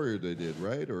Canadian destroyer they did,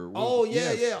 right? Or Oh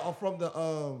yeah, yes. yeah. From the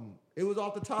it was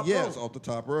off the top Yes, rope. off the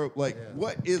top rope. Like, Yeah.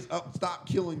 what is up? Stop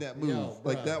killing that move. Yo,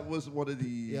 like, bruh. that was one of the.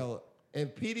 Yo,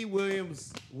 and Petey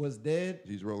Williams was dead.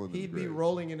 He's rolling in his He'd be grave.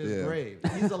 rolling in his Yeah. grave.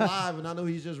 He's alive, and I know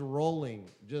he's just rolling,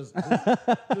 just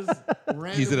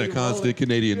randomly He's in a constant rolling.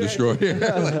 Canadian Yeah, destroyer. he's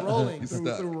just rolling He's through,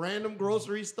 stuck. through random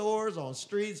grocery stores, on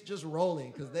streets, just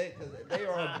rolling because they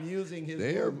are abusing his.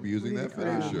 They are move. abusing that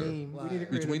finisher. We need to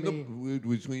create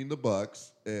Between the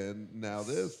Bucks and now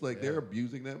this, like, they're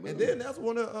abusing that move. And then that's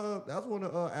one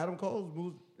of Adam Cole's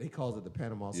moves. He calls it the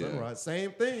Panama Yeah. Sunrise.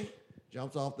 Same thing.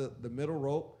 Jumps off the middle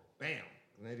rope. Bam.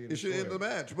 Canadian it should end Destroyer. the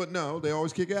match, but no, they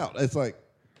always kick out. It's like,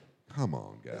 come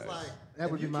on, guys. It's like That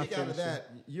if would you be my kick out of finisher. that,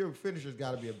 your finisher's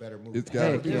got to be a better move. It's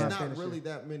gotta There's be. not Finisher. really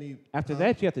that many. After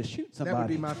that, you have to shoot somebody. That would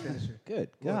be my finisher. Good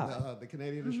what, God. the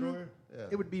Canadian Destroyer. Yeah.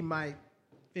 It would be my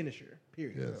finisher.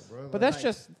 Period. Yes. Bro, But like- that's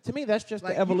just, to me, that's just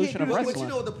Like, the you evolution can't of do it, wrestling. But you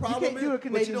know what the You problem can't is? do a But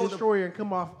Canadian you know the- destroyer and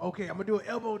come off. Okay, I'm gonna do an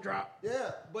elbow drop.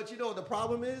 Yeah, but you know what the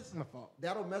problem is? My fault.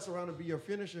 That'll mess around and be your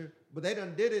finisher. But they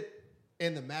done did it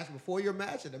in the match before your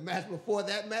match, and the match before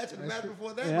that match, and the match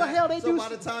before that. Yeah. match. But hell, they so do by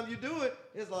the time you do it,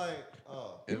 it's like,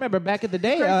 oh. You remember back in the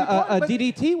day, Crazy part, a but-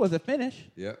 DDT was a finish.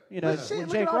 Yeah. You know, Shit, with look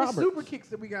Jake at all Roberts. the super kicks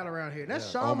that we got around here. That's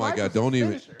Shawn Oh my God! Michaels' Don't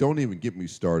finisher. even get me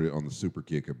started on the super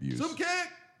kick abuse. Super kick!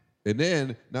 And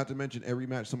then, not to mention, every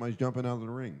match somebody's jumping out of the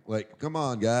ring. Like, come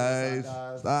on, guys,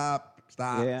 stop.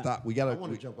 Yeah. Stop. We I gotta.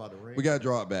 want we, to jump out the ring. we gotta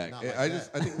draw it back. Not like I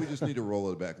that. think we just need to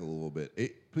roll it back a little bit.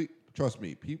 Trust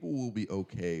me, people will be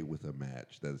okay with a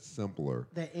match that is simpler,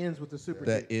 That ends with the super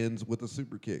that kick. ends with a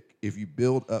super kick. If you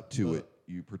build up to it,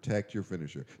 you protect your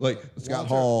finisher. Like Scott Walter,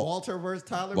 Hall, Walter versus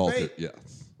Tyler Walter, Bate.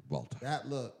 yes, Walter. That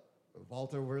look,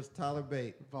 Walter versus Tyler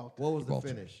Bate. Walter. What was the Walter.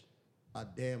 finish? A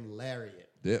damn lariat.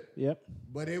 Yep. Yep.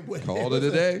 But it was Called it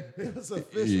a day. It was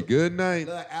official. Good night.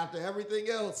 Look, after everything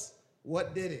else,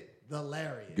 what did it? the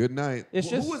lariat. Good night. It's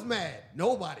Who just was mad?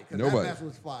 Nobody, because that Nobody. match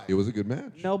was fire. It was a good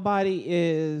match. nobody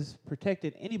is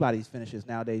protecting anybody's finishes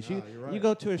nowadays. No, you're right. You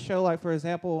go to a show like, for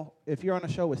example, if you're on a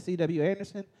show with C.W.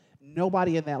 Anderson,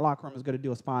 nobody in that locker room is going to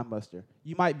do a spine buster.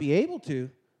 You might be able to,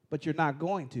 but you're not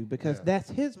going to because that's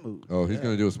his move. Oh, he's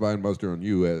going to do a spine buster on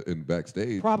you in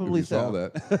backstage. Probably if you saw so.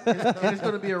 that. And it's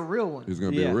going to be a real one. It's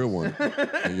going to be a real one.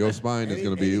 And your spine is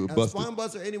going to be a busted. spine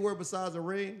buster anywhere besides the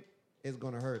ring is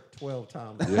going to hurt 12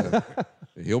 times. Yeah.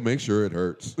 He'll make sure it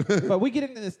hurts. But we get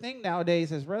into this thing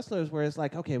nowadays as wrestlers where it's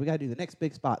like, okay, we got to do the next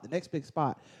big spot, the next big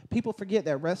spot. People forget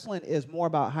that wrestling is more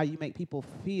about how you make people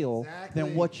feel Exactly.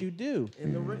 than what you do.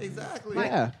 In the ring, exactly.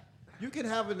 Yeah. You can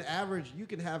have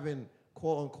an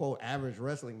quote unquote average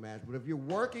wrestling match, but if you're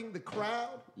working the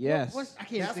crowd, Yes. I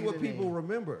can't that's think what of the people name.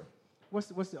 remember. What's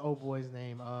the old boy's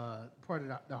name? Part of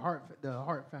the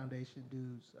Heart Foundation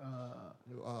dudes.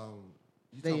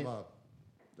 You They- talking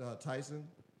about Tyson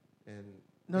and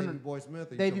No, Davey no. Boy Smith?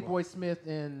 Or you Davey talking Boy Smith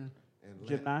and about-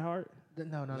 Jim Neidhart?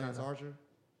 no, Lance Archer.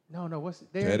 no. What's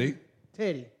Teddy?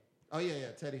 Teddy. Oh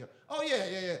yeah, Teddy Hart. Oh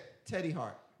yeah, Teddy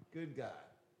Hart. Good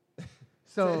guy.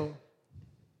 So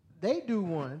they do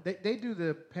one. They do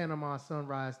the Panama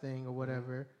Sunrise thing or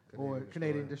whatever, or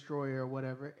Canadian Destroyer or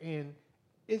whatever, and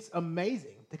it's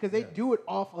amazing because they do it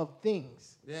off of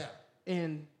things. Yeah.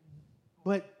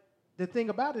 But the thing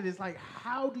about it is like,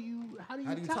 how do you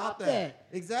top that?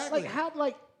 Exactly.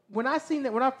 Like when I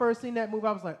first seen that move,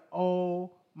 I was like,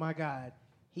 oh my God,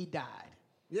 he died.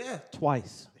 Yeah.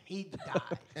 Twice. He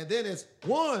died. And then it's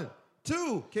 1,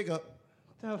 2, kick up.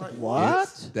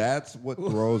 What? That's what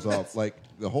throws off. Like,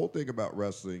 the whole thing about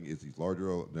wrestling is these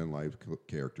larger-than-life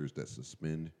characters that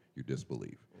suspend your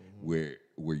disbelief.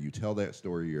 Where you tell that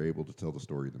story, you're able to tell the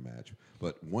story of the match.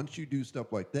 But once you do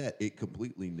stuff like that, it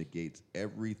completely negates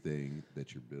everything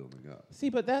that you're building up. See,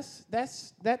 but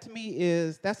that to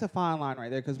me that's a fine line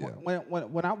right there. Because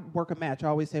when I work a match, I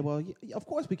always say, well, of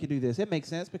course we can do this. It makes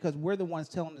sense because we're the ones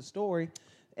telling the story,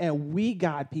 and we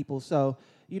guide people. So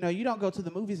you don't go to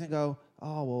the movies and go,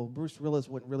 oh well, Bruce Willis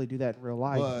wouldn't really do that in real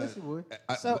life. Yes, he would.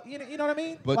 You know what I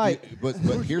mean? But Like, but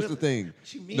here's the thing.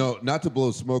 No, not to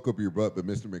blow smoke up your butt, but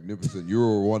Mr. Magnificent, you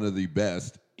were one of the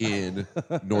best in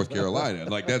North Carolina.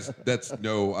 Like that's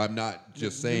no, I'm not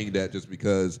just saying that just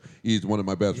because he's one of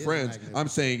my best friends. I'm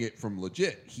saying it from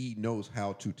legit. He knows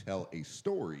how to tell a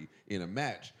story in a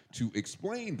match to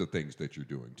explain the things that you're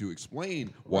doing, to explain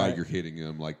why you're hitting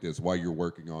him like this, why you're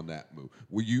working on that move.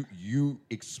 Well, you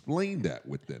explain that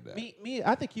within that. Me,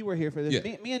 I think you were here for this.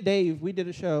 Yeah. Me and Dave, we did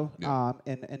a show, Yeah.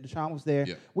 and Deshaun was there.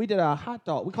 Yeah. We did a hot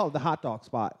dog. We call it the hot dog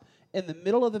spot. In the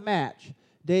middle of the match,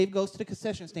 Dave goes to the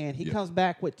concession stand. He comes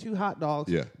back with 2 hot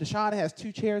dogs. Yeah. Deshaun has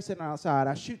 2 chairs sitting outside.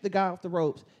 I shoot the guy off the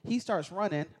ropes. He starts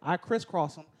running. I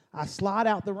crisscross him. I slide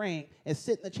out the ring and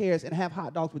sit in the chairs and have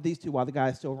hot dogs with these 2 while the guy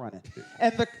is still running.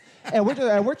 And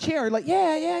we're cheering like,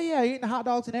 yeah, eating the hot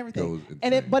dogs and everything.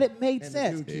 But it made And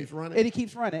sense. the dude keeps running. And he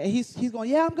keeps running. And he's going,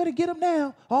 yeah, I'm gonna get him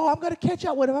now. Oh, I'm gonna catch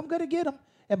up with him. I'm gonna get him.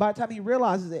 And by the time he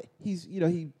realizes it, he's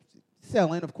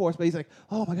selling, of course, but he's like,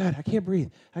 oh my God, I can't breathe.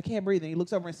 And he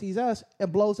looks over and sees us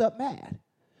and blows up mad.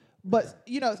 But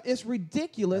it's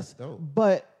ridiculous. That's dope.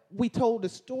 But we told the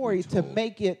story to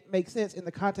make it make sense in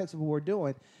the context of what we're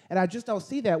doing. And I just don't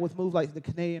see that with moves like the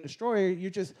Canadian Destroyer. You're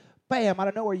just, bam, out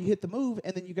of nowhere, you hit the move,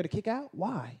 and then you got to kick out.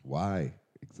 Why? Why?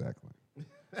 Exactly.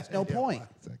 There's no point.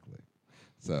 Exactly.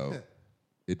 So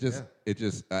it just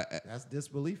That's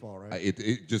disbelief, all right.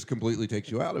 it just completely takes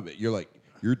you out of it. You're like,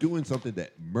 you're doing something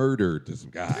that murdered this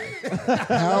guy.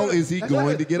 How is he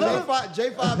going to get up?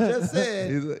 J5 just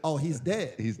said, He's like- oh, he's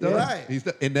dead. He's done. Right. He's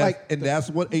done. And that's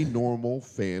what a normal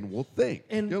fan will think.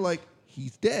 And- you're like,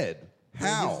 he's dead.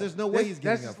 How? There's no way he's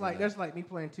That's getting just up. like that's like me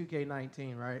playing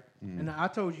 2K19, right? And I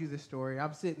told you this story.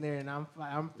 I'm sitting there and I'm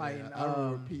fighting I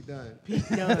remember Pete Dunne. Pete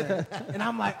Dunne, and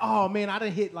I'm like, oh man, I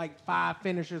done hit like 5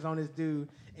 finishers on this dude,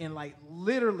 and like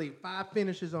literally 5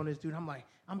 finishers on this dude. I'm like,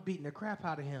 I'm beating the crap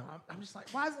out of him. I'm just like,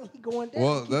 why isn't he going down?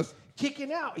 Well, He keeps that's-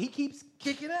 kicking out.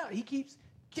 He keeps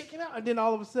kicking out. And then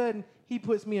all of a sudden, he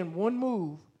puts me in one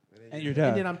move, And you're done.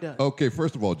 and then I'm done. Okay,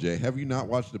 first of all, Jay, have you not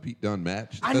watched the Pete Dunne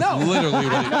match? I That's know. literally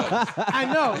what he does. I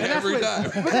know. And Every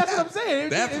that's time. But that's what I'm saying.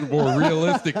 That's more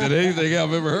realistic than anything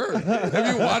I've ever heard.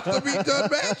 Have you watched the Pete Dunne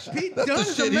match? Pete That's Dunne the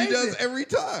is shit he amazing. does every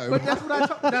time. But that's what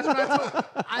I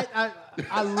told.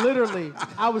 I literally,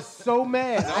 I was so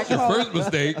mad. That's your first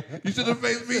mistake. You should have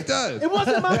faced Pete Dunne. It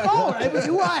wasn't my fault. It was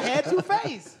who I had to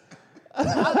face.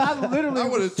 I literally I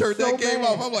would have was turned so that game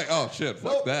mad. off. I'm like, oh shit,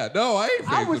 fuck that. No, I ain't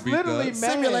I facing was Pete literally Dunne.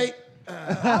 mad. Simulate.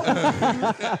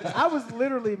 I was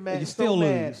literally mad. You still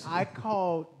mad. lose. I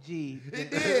called G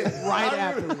did. right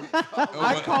afterwards.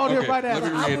 I called him right let me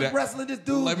after. I read was that. wrestling this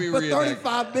dude Let me for reenact.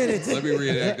 35 minutes. Let me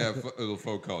reenact that little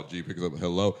phone call. G picks up.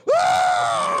 Hello.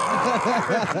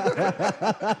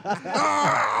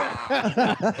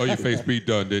 Oh, your face beat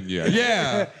done, didn't you?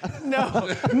 Yeah.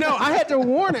 No, I had to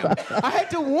warn him. I had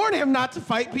to warn him not to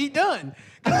fight Pete Dunne.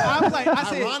 'Cause I was like, I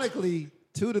said, Ironically,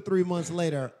 2 to 3 months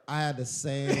later, I had the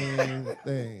same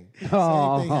thing.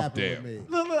 Oh, Same thing happened damn. with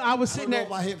me. look, I was I don't sitting know there.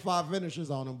 if I hit 5 finishers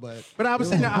on him, but But I was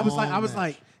it sitting there, a I was long like,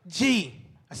 match. G.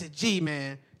 I said, G,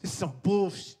 man, this is some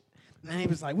bullshit. And he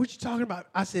was like, what you talking about?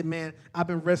 I said, man, I've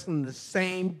been wrestling the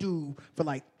same dude for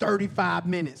like 35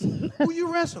 minutes. Who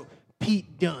you wrestle?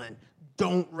 Pete Dunne.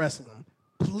 Don't wrestle him.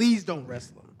 Please don't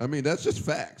wrestle him. I mean, that's just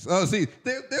facts. Oh, see,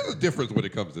 there's a difference when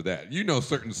it comes to that. You know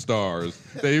certain stars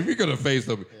that if you're going to face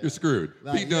them, you're screwed.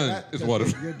 Like, Pete yeah, Dunne that- is one of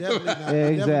You're them. definitely not, Yeah,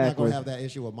 you're definitely not exactly. going to have that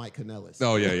issue with Mike Kanellis.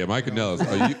 Oh, yeah. Mike Kanellis.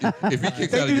 If he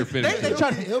kicks out of your finish,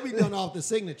 He'll be done off the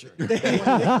signature. He'll hit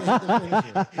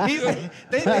the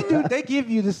finisher. They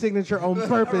give you the signature on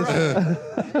purpose.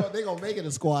 They're going to make it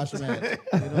a squash match.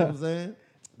 You know what I'm saying?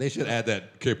 they should add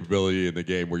that capability in the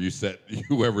game where you set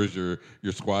whoever's your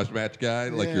squash match guy,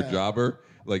 like your Yeah. jobber.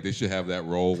 Like they should have that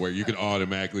role where you can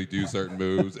automatically do certain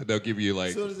moves, and they'll give you like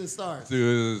As soon as it starts. as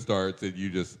soon as it starts, and you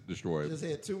just destroy Just it.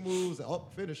 hit 2 moves. Oh,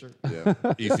 finisher. Yeah,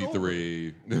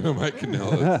 EC3, Mike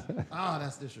Kanellis. Ah,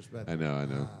 that's disrespectful. I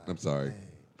know. Ah, I'm sorry. dang.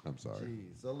 I'm sorry.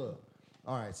 Jeez. So look.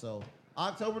 All right. So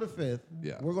October the 5th,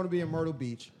 Yeah. we're going to be in Myrtle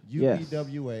Beach, Yes.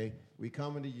 UPWA. We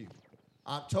coming to you.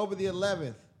 October the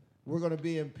 11th, we're going to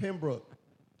be in Pembroke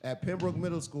at Pembroke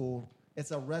Middle School.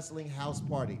 It's a wrestling house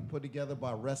party put together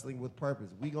by Wrestling with Purpose.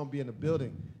 We're going to be in the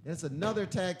building. And it's another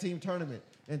tag team tournament.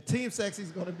 And Team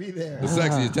Sexy's going to be there. The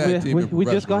sexiest tag team. We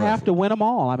just gonna have to win them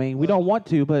all. I mean, we don't want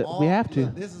to, but we have to.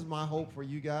 Look, this is my hope for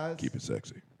you guys. Keep it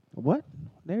sexy. What?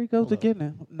 There he goes Hold up.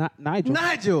 again. Nigel.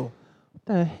 Nigel. What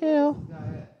the hell?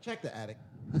 Check the attic.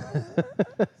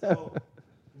 So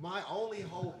my only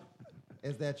hope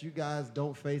is that you guys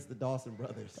don't face the Dawson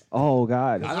brothers. Oh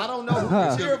God. I don't know who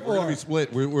to cheer We're gonna be for. split.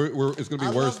 it's gonna be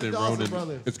I worse love the than Dawson Roman.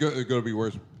 brothers. It's gonna be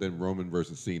worse than Roman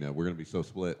versus Cena. We're gonna be so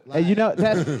split. And you know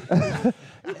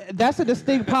that's a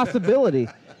distinct possibility.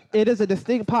 It is a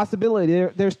distinct possibility.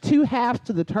 There's two halves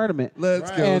to the tournament.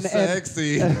 Let's go, And-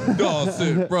 sexy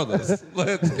Dawson brothers.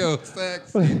 Let's go,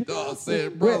 sexy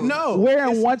Dawson brothers. No. We're in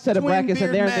it's one set of twin brackets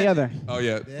and beard they're in the other. magic. Oh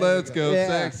yeah, There let's we go, go. Yeah.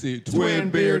 sexy twin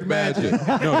beard magic.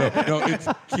 No, it's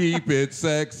keep it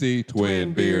sexy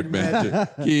twin beard magic.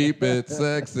 Keep it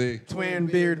sexy. Twin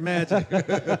beard magic.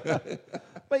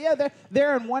 But yeah,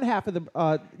 they're in one half of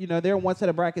the they're in one set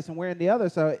of brackets and we're in the other.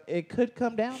 So it could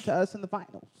come down to us in the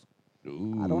finals.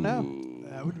 I don't know.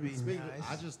 That would be Speaking nice.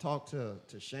 I just talked to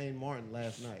Shane Martin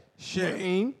last night.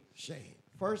 Shane. Shane.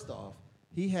 First off,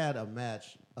 he had a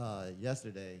match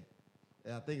yesterday.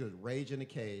 I think it was Rage in the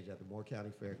Cage at the Moore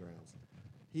County Fairgrounds.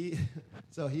 He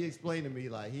explained to me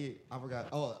I forgot.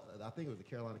 Oh, I think it was the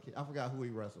Carolina Kid. I forgot who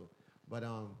he wrestled, but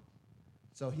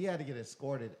so he had to get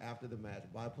escorted after the match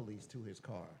by police to his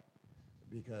car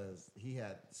because he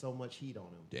had so much heat on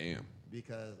him. Damn.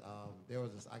 Because there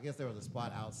was a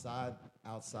spot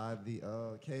outside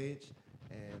the cage,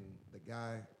 and the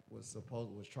guy was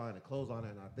trying to close on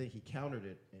it, and I think he countered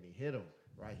it and he hit him.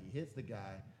 Right, he hits the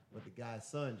guy, but the guy's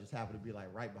son just happened to be like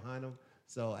right behind him.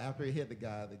 So after he hit the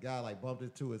guy like bumped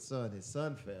into his son. His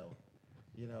son fell.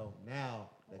 Now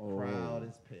the crowd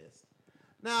is pissed.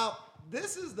 Now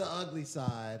this is the ugly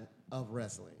side of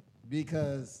wrestling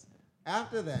because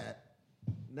after that,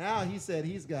 now he said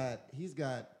he's got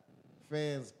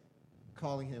fans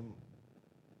calling him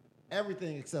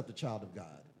everything except a child of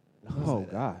God. Oh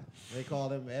God. They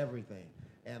called him everything,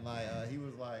 and he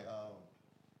was like,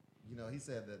 he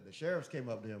said that the sheriffs came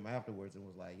up to him afterwards and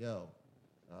was like, "Yo,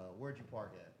 where'd you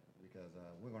park at? Because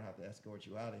we're gonna have to escort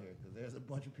you out of here because there's a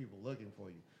bunch of people looking for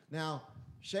you." Now,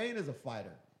 Shane is a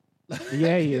fighter.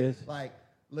 Yeah, he is. Like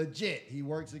legit, he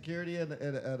worked security at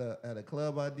a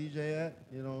club I DJ at.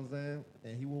 You know what I'm saying?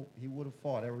 And he would have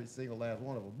fought every single last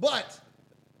one of them, but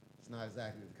it's not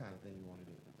exactly the kind of thing you want to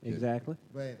do. Exactly.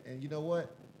 But and you know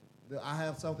what? I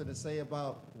have something to say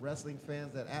about wrestling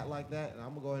fans that act like that, and I'm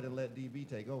gonna go ahead and let DB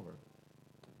take over.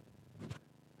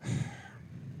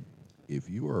 If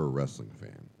you are a wrestling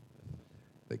fan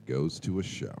that goes to a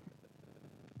show,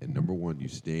 and number one, you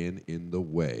stand in the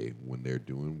way when they're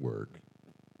doing work,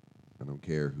 I don't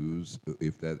care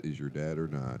if that is your dad or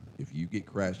not, if you get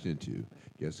crashed into,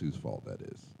 guess whose fault that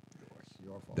is?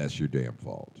 Your fault. That's your damn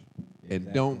fault.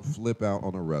 And don't flip out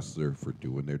on a wrestler for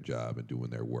doing their job and doing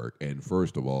their work. And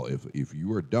first of all, if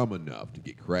you are dumb enough to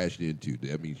get crashed into,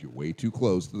 that means you're way too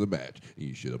close to the match and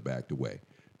you should have backed away.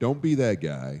 Don't be that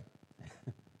guy.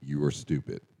 You are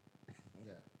stupid.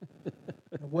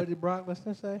 What did Brock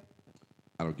Lesnar say?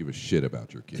 I don't give a shit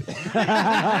about your kids.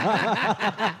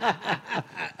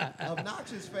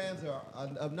 Obnoxious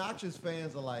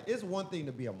fans are like, it's one thing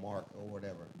to be a mark or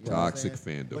whatever. You know Toxic what I'm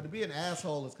saying? fandom. But to be an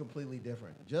asshole is completely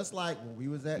different. Just like when we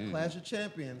was at Clash of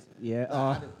Champions,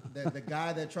 the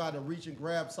guy that tried to reach and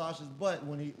grab Sasha's butt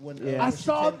when I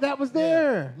saw that was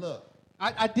there. Yeah, look.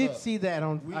 I did see that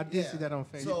on see that on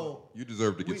Facebook. So You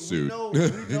deserve to get sued.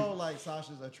 We know like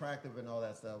Sasha's attractive and all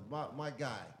that stuff. My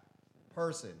guy,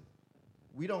 person,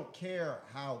 we don't care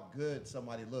how good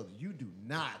somebody looks. You do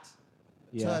not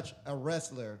touch a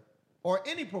wrestler or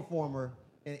any performer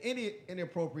in any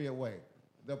inappropriate way.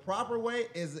 The proper way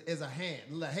is a hand.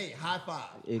 Like, hey, high five.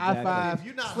 Exactly. High five. If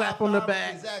you're not slap high on the five,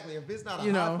 back. exactly. If it's not a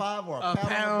You high know, five or a a pound,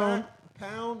 pound. on the back,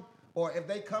 pound, or if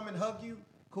they come and hug you,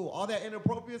 cool. All that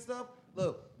inappropriate stuff.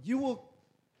 Look, you will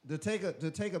to take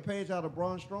a page out of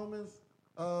Braun Strowman's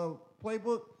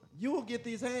playbook. You will get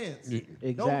these hands.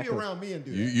 Exactly. Don't be around me and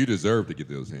do that. You deserve to get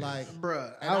those hands. Like,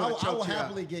 Bruh, and I will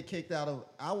happily get kicked out of.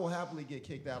 I will happily get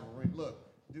kicked out of the ring. Look,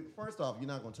 dude, first off, you're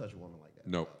not gonna touch a woman like that.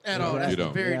 No. At all. You That's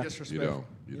don't. very Yeah. disrespectful.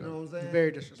 You You know don't. what I'm saying?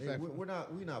 Very disrespectful. We're not.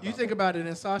 You about think about it,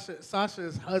 and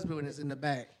Sasha's husband is in the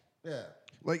back. that. Yeah.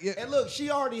 Like, yeah. And look,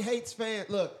 she already hates fans.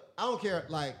 Look, I don't care.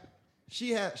 Like,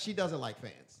 she doesn't like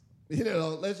fans. You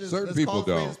know, let's Certain call people a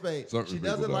spade a don't. spade. Certain She people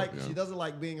doesn't don't, like yeah. she doesn't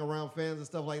like being around fans and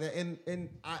stuff like that. And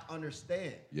I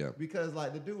understand. Yeah. Because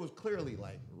like the dude was clearly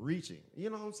like reaching. You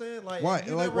know what I'm saying? Like Why?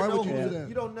 you Like, never why know would you who- do that?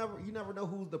 You never know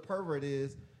who the pervert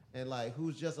is. And like,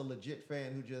 who's just a legit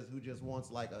fan who just wants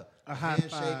like a high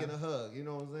handshake five. and a hug? You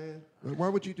know what I'm saying? Why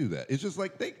would you do that? It's just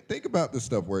like think about the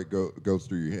stuff where it goes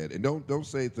through your head, and don't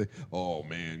say oh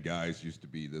man, guys used to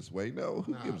be this way. No,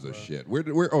 who gives a shit?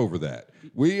 We're over that.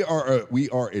 We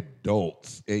are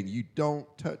adults, and you don't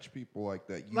touch people like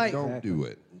that. You Like- don't do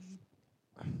it.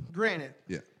 Granted,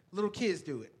 Yeah. little kids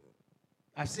do it.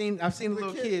 I've seen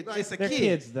little kids, kids. like- It's a They're kid.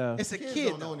 kids, though. It's a Kids kid.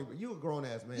 don't know though. any, you a grown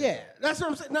ass man. Yeah, that's what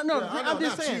I'm saying. No, Yeah, I know, I'm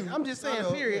just not saying. you. I'm just I saying.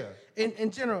 know, Period.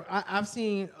 In general, I've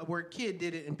seen where a kid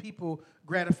did it and people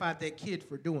gratified that kid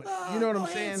for doing it. You know what I'm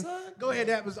saying? Go ahead,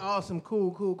 that was awesome,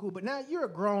 cool. But now you're a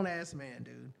grown ass man,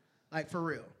 dude. Like for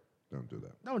real. Don't do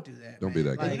that. Don't do that. Don't man. be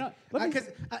that guy.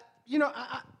 Like, You know,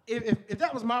 because if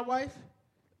that was my wife.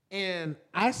 And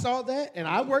I saw that, and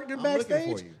I worked it I'm looking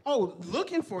backstage. for you. Oh,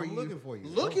 looking for I'm you. looking for you.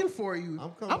 Looking for you.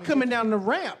 I'm coming I'm to coming get down the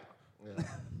ramp.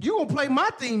 You gonna play my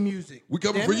theme music? We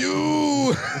coming Damn for it.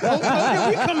 you.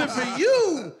 We coming for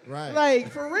you. Right.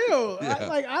 Like for real. Yeah.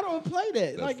 I don't play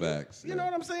that. That's like facts, You know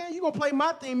yeah. what I'm saying? You gonna play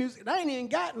my theme music? I ain't even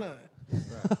got none.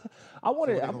 I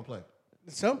wanted. What they gonna play?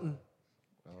 Something.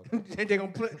 they gonna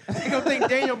think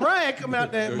Daniel Bryan come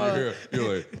out that mug.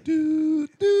 You're like do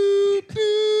do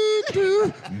do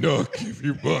do. Knock if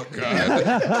you buck.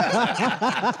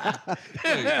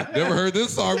 Hey, never heard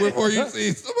this song before. You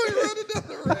see somebody running down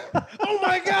the ramp. Oh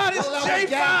my God, it's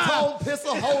J5. Cold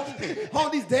pistol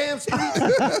holding these damn streets.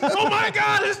 Oh my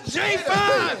God, it's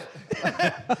J5.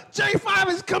 J5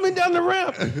 is coming down the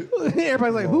ramp.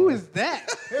 Everybody's like, who is that?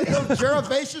 Here comes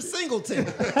Gervais Singleton.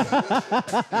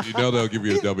 You know they'll give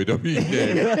you a WWE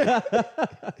name.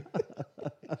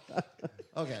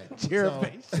 Okay.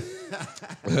 Gervais.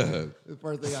 The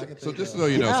first thing I can think So just of. so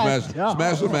you know, God,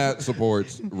 Smash the Mat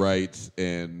supports rights,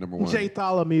 and number one, J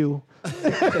Tholomew.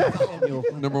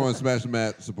 number one, Smash the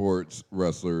Mat supports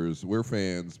wrestlers. We're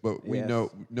fans, but we Yes.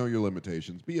 know your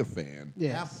limitations. Be a fan.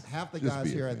 Yes. Half the Just guys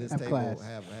be a here fan. at this Have table class.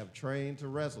 have trained to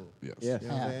wrestle. Yes. Yes. You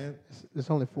know what I'm saying? There's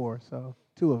only 4, so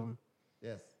 2 of them.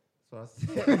 Yes. So I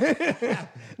said.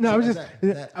 No, I was just,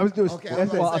 That- I was doing, okay,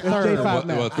 that's I'm well, gonna a say- third Well, five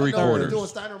well, now. three I know quarters. We're doing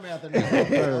Steiner math. And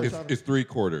everything. It's 3/4 of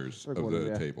Three-quarters, the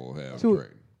yeah. table have Two-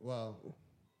 trained. Well,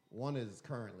 one is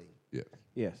currently. Yeah.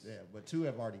 Yes. Yeah, but 2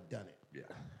 have already done it. Yeah.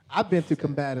 I've been through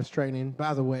combatives training.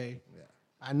 By the way, Yeah.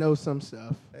 I know some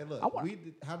stuff. Hey, look,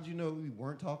 how did you know we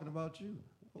weren't talking about you?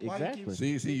 Why you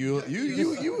Exactly. See, you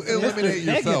eliminate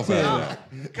yourself out of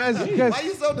that. Because Why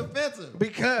you so defensive?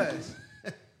 because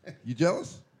You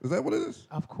jealous? Is that what it is?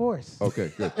 of course.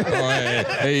 Okay, good. Oh,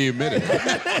 hey, you admit it.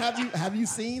 have you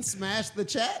seen Smash the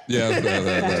Chat? Yeah.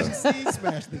 Have you seen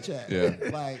Smash the Chat? Yeah.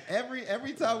 Like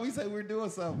every time we say we're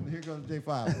doing something, here goes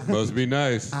J5. Must be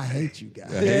nice. I hate you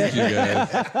guys. I hate you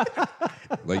guys.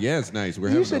 Like, yeah, it's nice. We're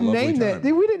You having should a lovely name that.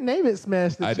 time. We didn't name it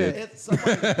Smash the I Chat. did. It's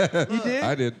somebody, You did?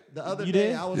 I did. The other You day,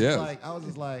 did? I was Yeah.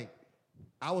 just like,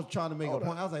 I was trying to make a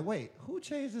point. I was like, wait, who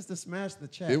changed this to smash the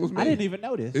chat? It was me. I didn't even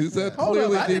notice. It said Hold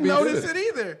clearly up, I DB didn't notice did it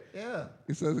either. Yeah.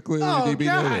 It says clearly Oh, DB did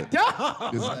God, it.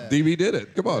 dog. DB did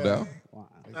it. Come on now.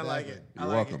 I like it. You're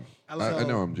welcome. I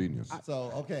know I'm genius.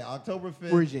 So, okay, October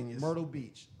 5th, We're genius. Myrtle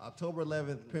Beach. October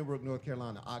 11th, Pembroke, North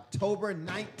Carolina. October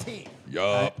 19th.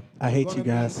 Yup. I hate Gonna you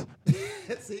guys.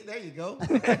 See, there you go.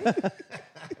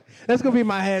 That's gonna be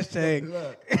my hashtag.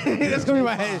 Look. That's gonna be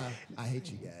my hashtag. I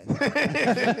hate you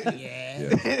guys.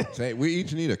 Yeah. Say, we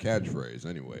each need a catchphrase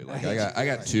anyway. Like I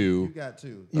got two. You got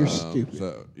two. You're stupid.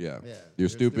 So yeah, Yeah. you're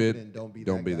stupid. and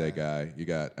don't be that guy. You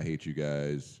got I hate you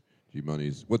guys. G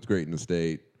Money's what's great in the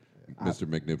state. Mr.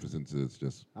 Magnificence is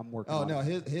just I'm working. Oh on no,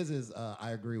 it. his is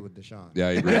I agree with Deshaun. yeah,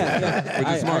 I agree. Which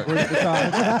is smart.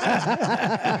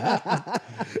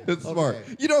 It's smart.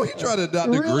 You know, he tried to not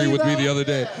Really, agree with me though? the other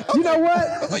day. You know I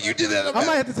what? was like, you did that. I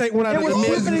might have to take one out It of was the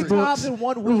too Miz many books. times in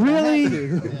 1 week. Really? I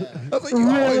was like, you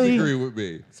always Really? agree with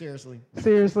me. Seriously.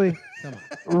 Seriously? Come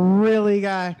on. Really,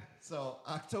 guy? So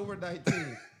October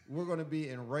 19th, we're going to be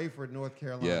in Rayford, North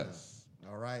Carolina. Yes.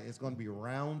 All right. It's going to be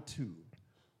round 2,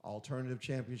 Alternative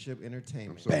Championship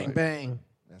Entertainment. so Bang, right. bang.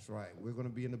 That's right. We're going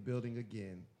to be in the building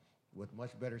again with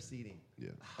much better seating.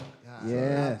 Yeah. God,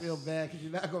 Yes. I feel bad because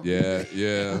you're not going to Yeah, be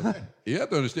yeah. You have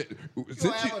to understand. You're going Since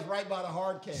to you, have us right by the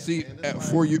hard cam. see, man.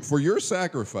 That's for right. you for your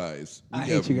sacrifice, we I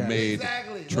hate have you guys. made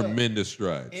Exactly. Look. tremendous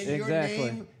strides. In Exactly.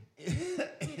 your name,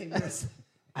 in your,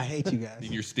 I hate you guys.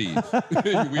 In your steeds,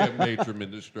 we have made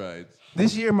tremendous strides.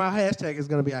 This year, my hashtag is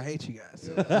gonna be I hate you guys.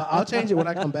 I'll change it when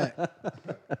I come back.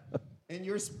 in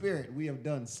your spirit, we have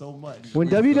done so much. When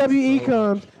WWE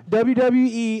comes,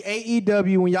 WWE,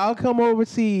 AEW, when y'all come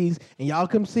overseas and y'all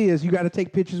come see us, you got to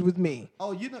take pictures with me.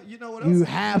 Oh, you know what You else?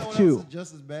 have what to. else is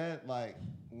just as bad? Like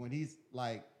when he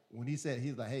said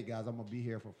he's like, hey guys, I'm gonna be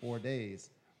here for 4 days.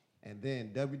 And then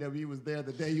WWE was there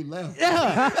the day you left.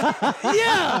 Yeah,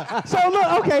 yeah. So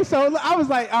look, okay. So look, I was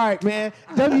like, all right, man.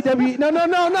 WWE. No.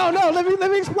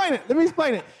 Let me explain it. Let me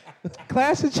explain it.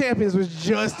 Clash of Champions was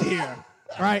just here,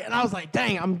 right? And I was like,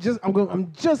 dang, I'm just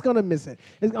gonna miss it.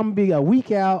 It's gonna be a week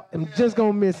out. I'm just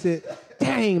gonna miss it.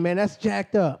 Dang, man, that's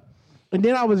jacked up. And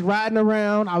then I was riding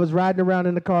around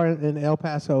in the car in El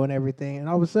Paso and everything. And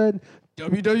all of a sudden,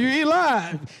 WWE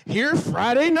Live here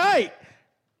Friday night.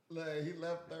 Like, he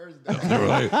left Thursday. They were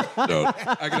like, no,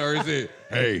 I can already see it.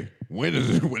 Hey, when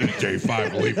is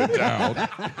J5 leaving town?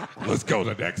 Let's go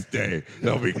the next day.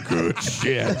 That'll be good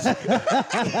shit.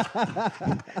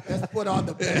 Let's put on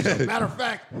the big show. Matter of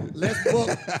fact, let's book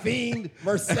Fiend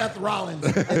versus Seth Rollins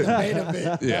in the main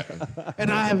event. Yeah.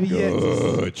 And I have yet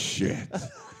to Good shit.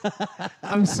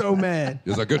 I'm so mad.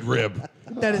 There's a good rib.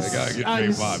 That is, They gotta get I'm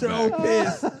J5 so back.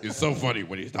 pissed. It's so funny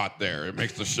when he's not there. It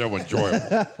makes the show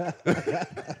enjoyable.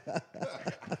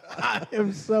 I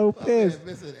am so pissed. Man,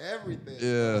 missing everything.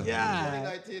 Yeah.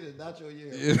 Yeah. 2019 is not your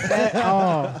year. At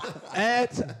all.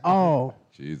 At all.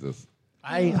 Jesus.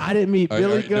 I didn't meet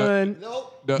Billy no. Gunn Nope.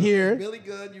 No. here. Billy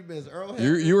Gunn, you missed Earl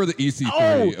You Hebner. were the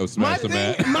EC3 of Smash the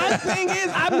Mat. My thing is,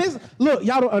 I miss. Look,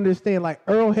 y'all don't understand. Like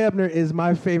Earl Hebner is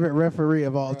my favorite referee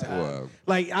of all time. Wow.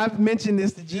 Like I've mentioned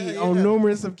this to G Yeah, on yeah.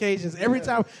 numerous occasions. Every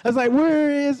time I was like,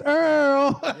 "Where is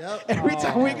Earl?" Yep. Every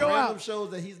time we go Random out, shows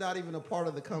that he's not even a part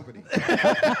of the company. He's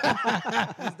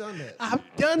done that. I've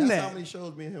done That's how that. many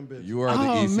shows me and him been. You are the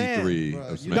Oh, EC3 man.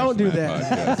 of Smash Don't the do Mat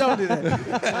that. podcast. Don't do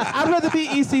that. I'd rather be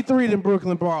EC3 than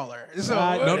Brooklyn Brawler. So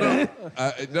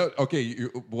No. Okay.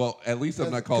 Well, at least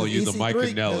I'm not calling you the Mike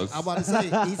EC3 Kanellis. I'm about to say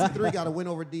EC3 got to win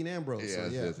over Dean Ambrose. Yes, so,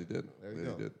 yeah. yes, he did. There you He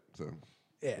go. did. So,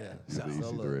 yeah. So, the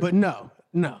So EC3. look. but no.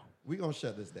 We're going to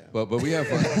shut this down. But we have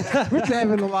fun. We're just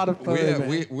having a lot of fun. man.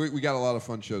 we got a lot of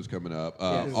fun shows coming up.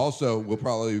 Also, we'll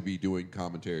probably be doing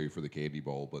commentary for the Candy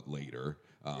Bowl, but later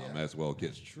as well.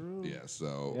 That's true. Yeah.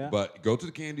 So, Yeah. but go to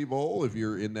the Candy Bowl if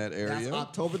you're in that area. That's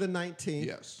October the 19th.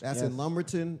 Yes. That's Yes. in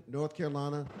Lumberton, North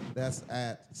Carolina. That's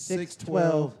at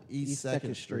 612 612 East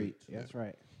 2nd Street. That's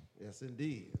right. Yes,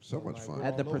 indeed. So much like, fun. we're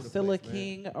At the all over the Priscilla place, man.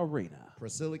 King Arena.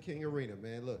 Priscilla King Arena,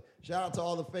 man. Look, shout out to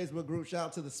all the Facebook groups. Shout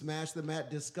out to the Smash the Mat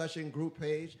discussion group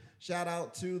page. Shout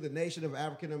out to the Nation of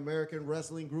African American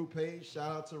Wrestling group page.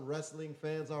 Shout out to Wrestling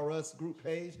Fans R Us group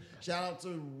page. Shout out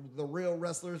to the Real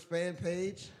Wrestlers fan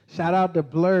page. Shout out to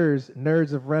Blur's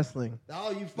Nerds of Wrestling.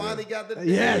 Oh, you finally got the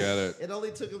Yes. Got it. It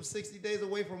only took them 60 days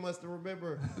away from us to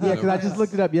remember. Yeah, because I just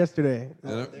looked it up yesterday.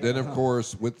 Then, of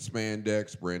course, with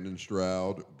Spandex, Brandon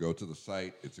Stroud, go to the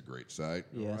site. It's a great site.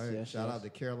 Yes, Right. yes. Shout yes. out to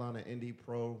Carolina Indie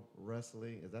Pro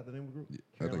Wrestling. Is that the name of the group?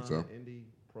 I think so. Carolina Indie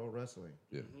Pro Wrestling.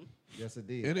 Yeah. Yes,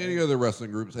 indeed. And any other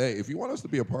wrestling groups, hey, if you want us to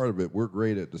be a part of it, we're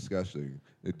great at discussing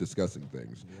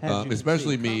things. As you can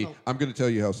Especially see. me. I'm going to tell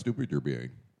you how stupid you're being.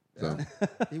 So,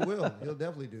 He will. He'll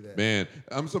definitely do that. man,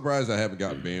 I'm surprised I haven't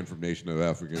gotten banned from Nation of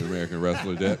African American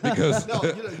Wrestlers yet because. No,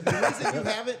 the reason you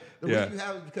haven't, Yeah. reason you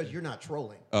haven't is because you're not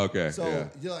trolling. Okay, So yeah.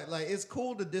 you're like it's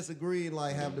cool to disagree and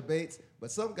like have debates,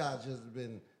 but some guys just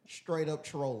been straight up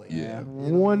trolling. Yeah. You know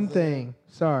what One I'm saying? thing.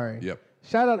 Sorry. Yep.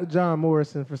 Shout out to John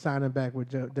Morrison for signing back with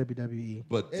WWE.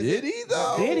 But Is did it- he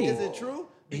though? Did he? Is it true?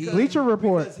 Bleacher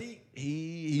Report. Because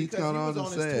He's because gone he on was and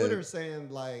on his said, Twitter saying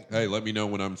like, "Hey, let me know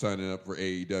when I'm signing up for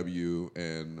AEW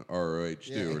and ROH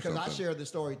yeah, too, or because I something." shared the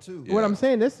story too. Yeah. What I'm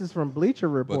saying, this is from Bleacher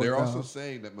Report. But they're also though.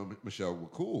 saying that Michelle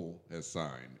McCool has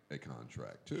signed a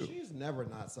contract too. She's never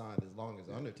not signed as long as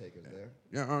Undertaker's there.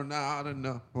 You're not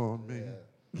enough for me.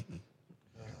 Yeah.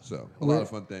 So a lot of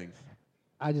fun things.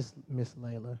 I just miss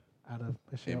Layla out of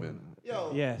Michelle. Amen.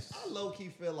 Yo, Yes. I low key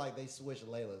feel like they switched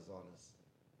Layla's on us.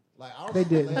 Like I They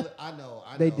remember didn't. Layla, I know.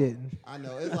 They didn't. I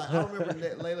know. It's like I remember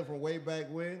Layla from way back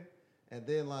when, and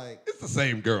then like It's the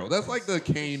same girl. That's like the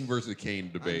Kane versus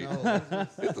Kane debate. I know,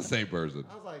 It's the same person.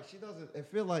 I was like, she doesn't. It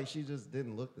feel like she just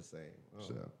didn't look the same. I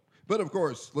don't know. But of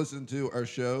course, listen to our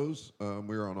shows.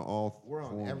 We're on all. We're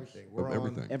on forms everything. of We're on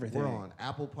everything. Everything. We're on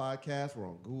Apple Podcasts. We're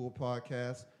on Google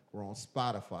Podcasts. We're on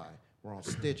Spotify. We're on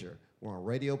Stitcher. We're on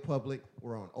Radio Public.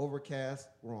 We're on Overcast.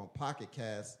 We're on Pocket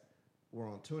Cast. We're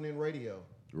on TuneIn Radio.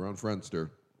 We're on Friendster.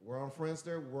 We're on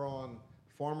Friendster. We're on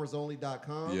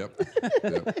FarmersOnly.com.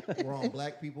 Yep. We're on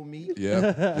Black People Meet.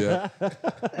 Yep.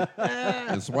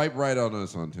 And swipe right on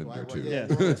us on Tinder Right, too. yeah,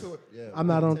 we're on Twitter. Yeah, I'm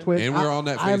not on Twitter. And we're on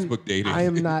that Facebook dating. I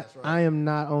am not. That's right. I am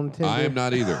not on Tinder. I am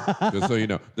not either. Just so you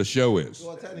know, the show is.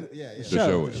 Well, technically, yeah. The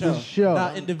show is. The show.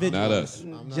 Not individual. Not us.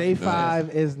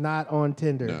 J5 is not on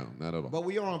Tinder. No, not at all. But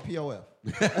we are on POF.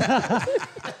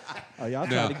 Oh, y'all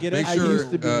Now, trying to get make us? sure.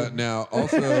 used to be. Now,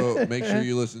 also make sure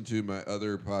you listen to my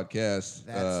other podcast.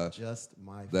 That's just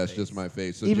my That's face. just my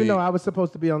face. So Even G- though I was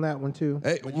supposed to be on that one too.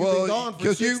 hey, But you've been gone for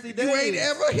because you 60 ain't days.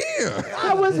 ever here.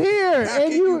 I was here, How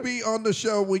and can you be on the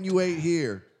show when you ain't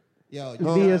here? Yo,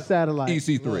 via satellite.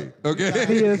 EC3. Look, Okay. you guys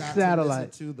Via got to satellite.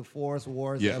 listen to the Forest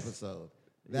Wars Yes. episode.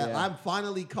 That Yeah. I'm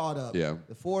finally caught up. Yeah.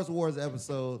 The Forest Wars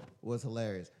episode was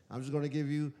hilarious. I'm just going to give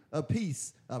you a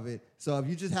piece of it. So if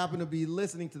you just happen to be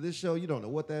listening to this show, you don't know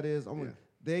what that is.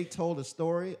 They told a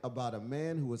story about a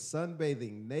man who was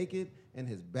sunbathing naked in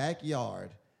his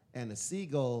backyard, and a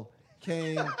seagull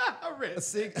came. a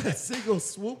seagull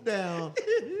swooped down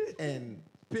and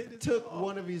took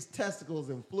one of his testicles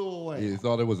and flew away. You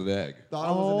thought it was an egg. Thought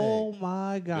it was an egg. Oh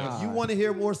my God! If you want to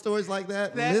hear more stories like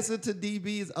that, listen to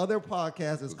DB's other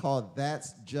podcast. It's called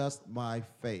That's Just My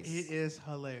Face. It is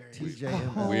hilarious.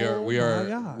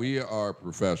 TJM. We are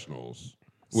professionals.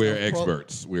 We're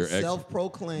experts. We're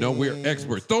self-proclaimed. No, we're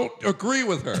experts. Don't agree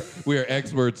with her. We are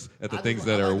experts at the things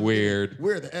that are weird.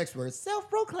 We're the experts.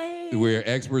 Self-proclaimed. We're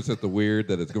experts at the weird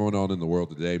that is going on in the world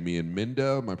today. Me and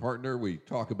Minda, my partner, we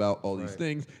talk about all these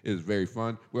things. It is very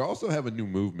fun. We also have a new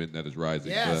movement that is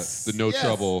rising. Yes. The No yes.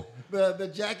 Trouble.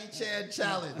 The Jackie Chan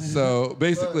challenge. So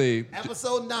basically,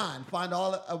 episode 9. Find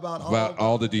all about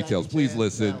all the Jackie details. Please Chan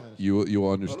listen. challenge. You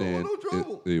will understand. no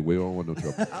trouble. We don't want no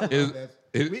trouble. I love Is- that.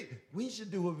 it- We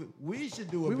should do a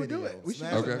We would video. do it. We should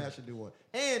Smash do and it. Mash should do one.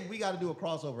 And we got to do a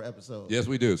crossover episode. Yes,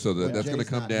 we do. So When that's going to Jay's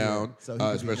come not here, down, so he can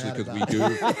be especially mad because we about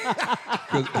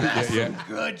do. Yeah.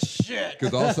 Good shit.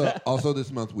 Because also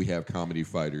this month we have Comedy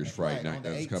Fighters Friday Right, night on the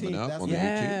that's 18th. coming up That's on the the- 18th.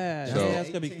 Yeah, So yeah. That's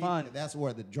gonna be 18th, fun. That's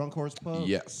where the Drunk Horse Pub.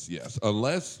 yes,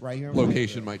 unless Right here in location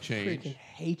Louisville. might change, Freaking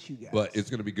hate you guys. but it's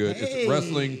going to be good. Hey. It's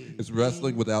wrestling. It's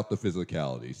wrestling without the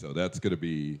physicality. So that's going to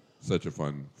be such a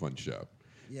fun show.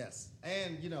 Yes.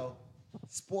 And,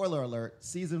 spoiler alert,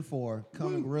 season 4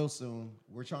 coming real soon.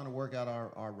 We're trying to work out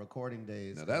our recording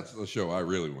days. Now that's the show I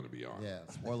really want to be on. Yeah,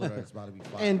 spoiler alert, it's about to be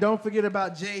fun. And don't forget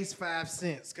about Jay's 5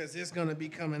 cents, because it's going to be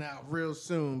coming out real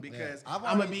soon, because I've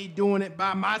I'm going to already- be doing it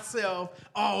by myself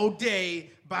all day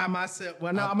by myself.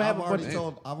 Well, no, I'm going to have a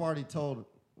bunch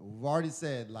We've already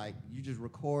said, like, you just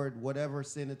record whatever,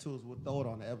 send it to us, we'll throw it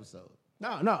on the episode.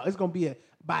 No, it's gonna be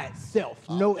by itself.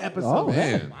 No episode.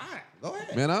 Man, Go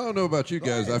ahead. man, I don't know about you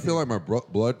guys. I feel like my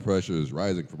blood pressure is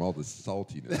rising from all the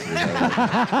saltiness.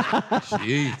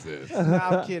 Jesus. No,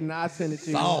 I'm kidding. I'll send it to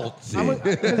you. Salty.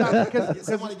 Get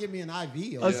somebody give me an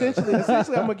IV. Essentially, I'm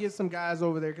gonna get some guys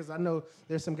over there because I know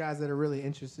there's some guys that are really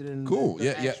interested in Cool. the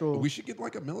Yeah. actual, We should get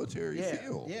like a military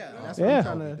feel. Yeah, that's Yeah. what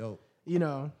I'm That'd trying be to, dope.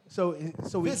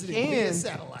 so we Visiting via can.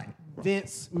 satellite.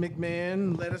 Vince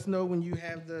McMahon, let us know when you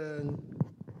have the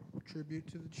tribute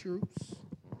to the troops.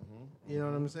 You know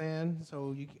what I'm saying?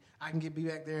 So I can be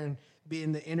back there and be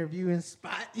in the interviewing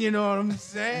spot. You know what I'm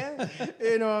saying?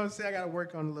 You know what I'm saying? I got to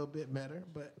work on a little bit better,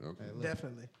 but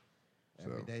definitely.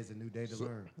 Every day is a new day to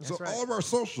learn. So right. all of our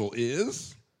social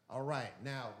is All right.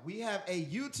 Now, we have a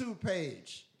YouTube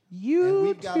page. YouTube. And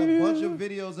we've got a bunch of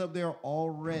videos up there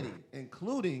already,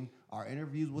 including our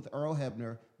interviews with Earl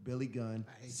Hebner, Billy Gunn,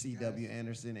 C.W.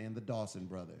 Anderson, and the Dawson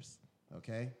brothers.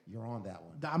 Okay? You're on that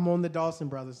one. I'm on the Dawson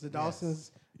brothers. The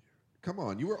Dawsons. Come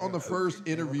on, you were on the first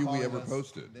interview we ever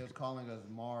posted. They was calling us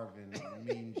Marvin and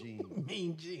Mean Gene.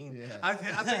 Mean Gene. Yeah. I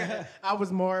think I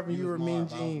was Marvin. You were Mean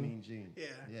Marv, I was Gene. Mean Gene. Yeah.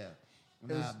 Yeah. It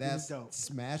was Now, that's dope.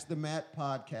 Smash the Mat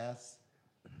Podcast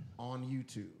on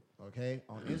YouTube. Okay?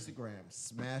 On Instagram,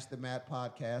 Smash the Mat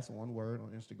Podcast, one word on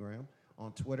Instagram.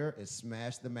 On Twitter, it's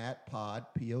Smash the Mat Pod,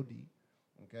 P-O-D.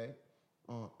 Okay?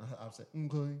 I'll say,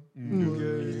 okay.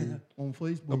 On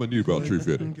Facebook. I'm a new about True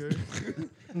Fitting.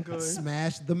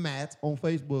 Smash the Mat on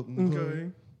Facebook.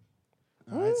 Okay.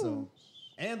 All right, so,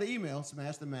 and the email,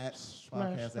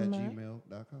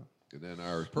 smashthemat.podcast@gmail.com. And then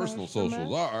our personal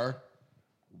socials are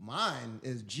Mine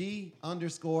is G_MONIY.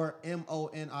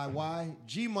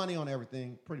 G Money on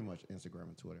everything, pretty much Instagram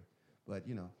and Twitter. But,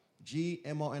 you know,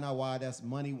 GMONIY, that's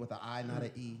money with an I, not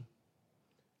an E.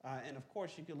 And of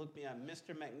course, you can look me up,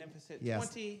 Mr. Magnificent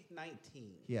Yes.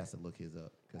 2019. He has to look his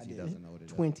up because he doesn't know what it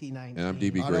is. 2019. and I'm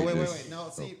DB Oh, no, Greatness. wait. No,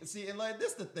 see, and like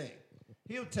this the thing.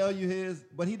 He'll tell you his,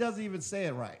 but he doesn't even say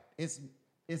it right. It's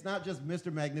not just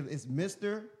Mr. Magnificent. It's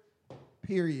Mr.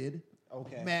 Period.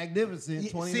 Okay. Magnificent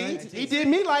 2019. See, he did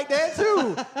me like that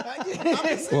too. I'm just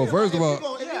saying, Well, first of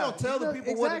all- if you don't tell the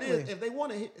people what it exactly. is, if they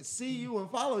want to see you and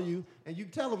follow you, and you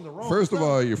tell them the wrong First of stuff,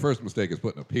 all, your first mistake is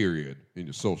putting a period in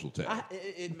your social tag.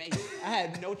 It made it. I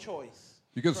had no choice.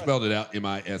 You could have spelled it out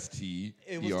MISTER.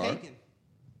 It was taken.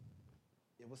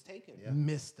 It was taken.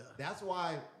 Mister. that's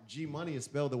why G Money is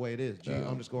spelled the way it is.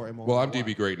 G_MONY. Well, I'm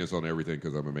DB Greatness on everything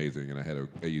because I'm amazing and I had a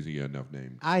easy enough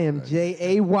name. I am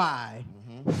JAY5.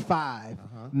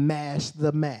 Mash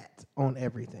the mat on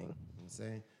everything. You know what I'm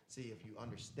saying, see, if you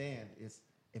understand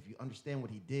what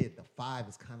he did, the 5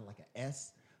 is kind of like an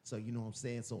S. So you know what I'm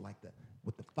saying. So like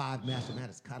with the 5 mash the mat,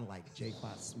 it's kind of like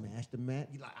J5 smash the mat.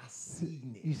 You like I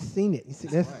seen it. You've seen it. You see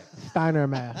that's right. Steiner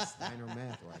math. Steiner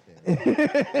math right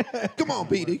there. Come on,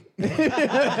 Petey.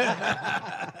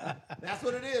 That's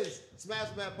what it is. Smash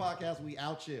the Mat Podcast. We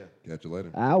out here. Catch you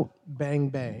later. Out. Bang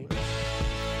bang.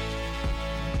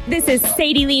 This is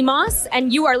Sadie Lee Moss,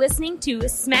 and you are listening to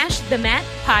Smash the Mat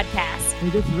Podcast. Hey,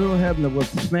 this is Earl Hebner with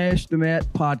Smash the Mat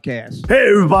Podcast. Hey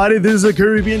everybody, this is the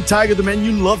Caribbean Tiger, the man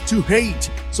you love to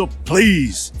hate. So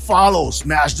please follow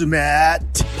Smash the Mat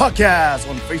Podcast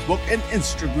on Facebook and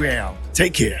Instagram.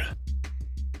 Take care.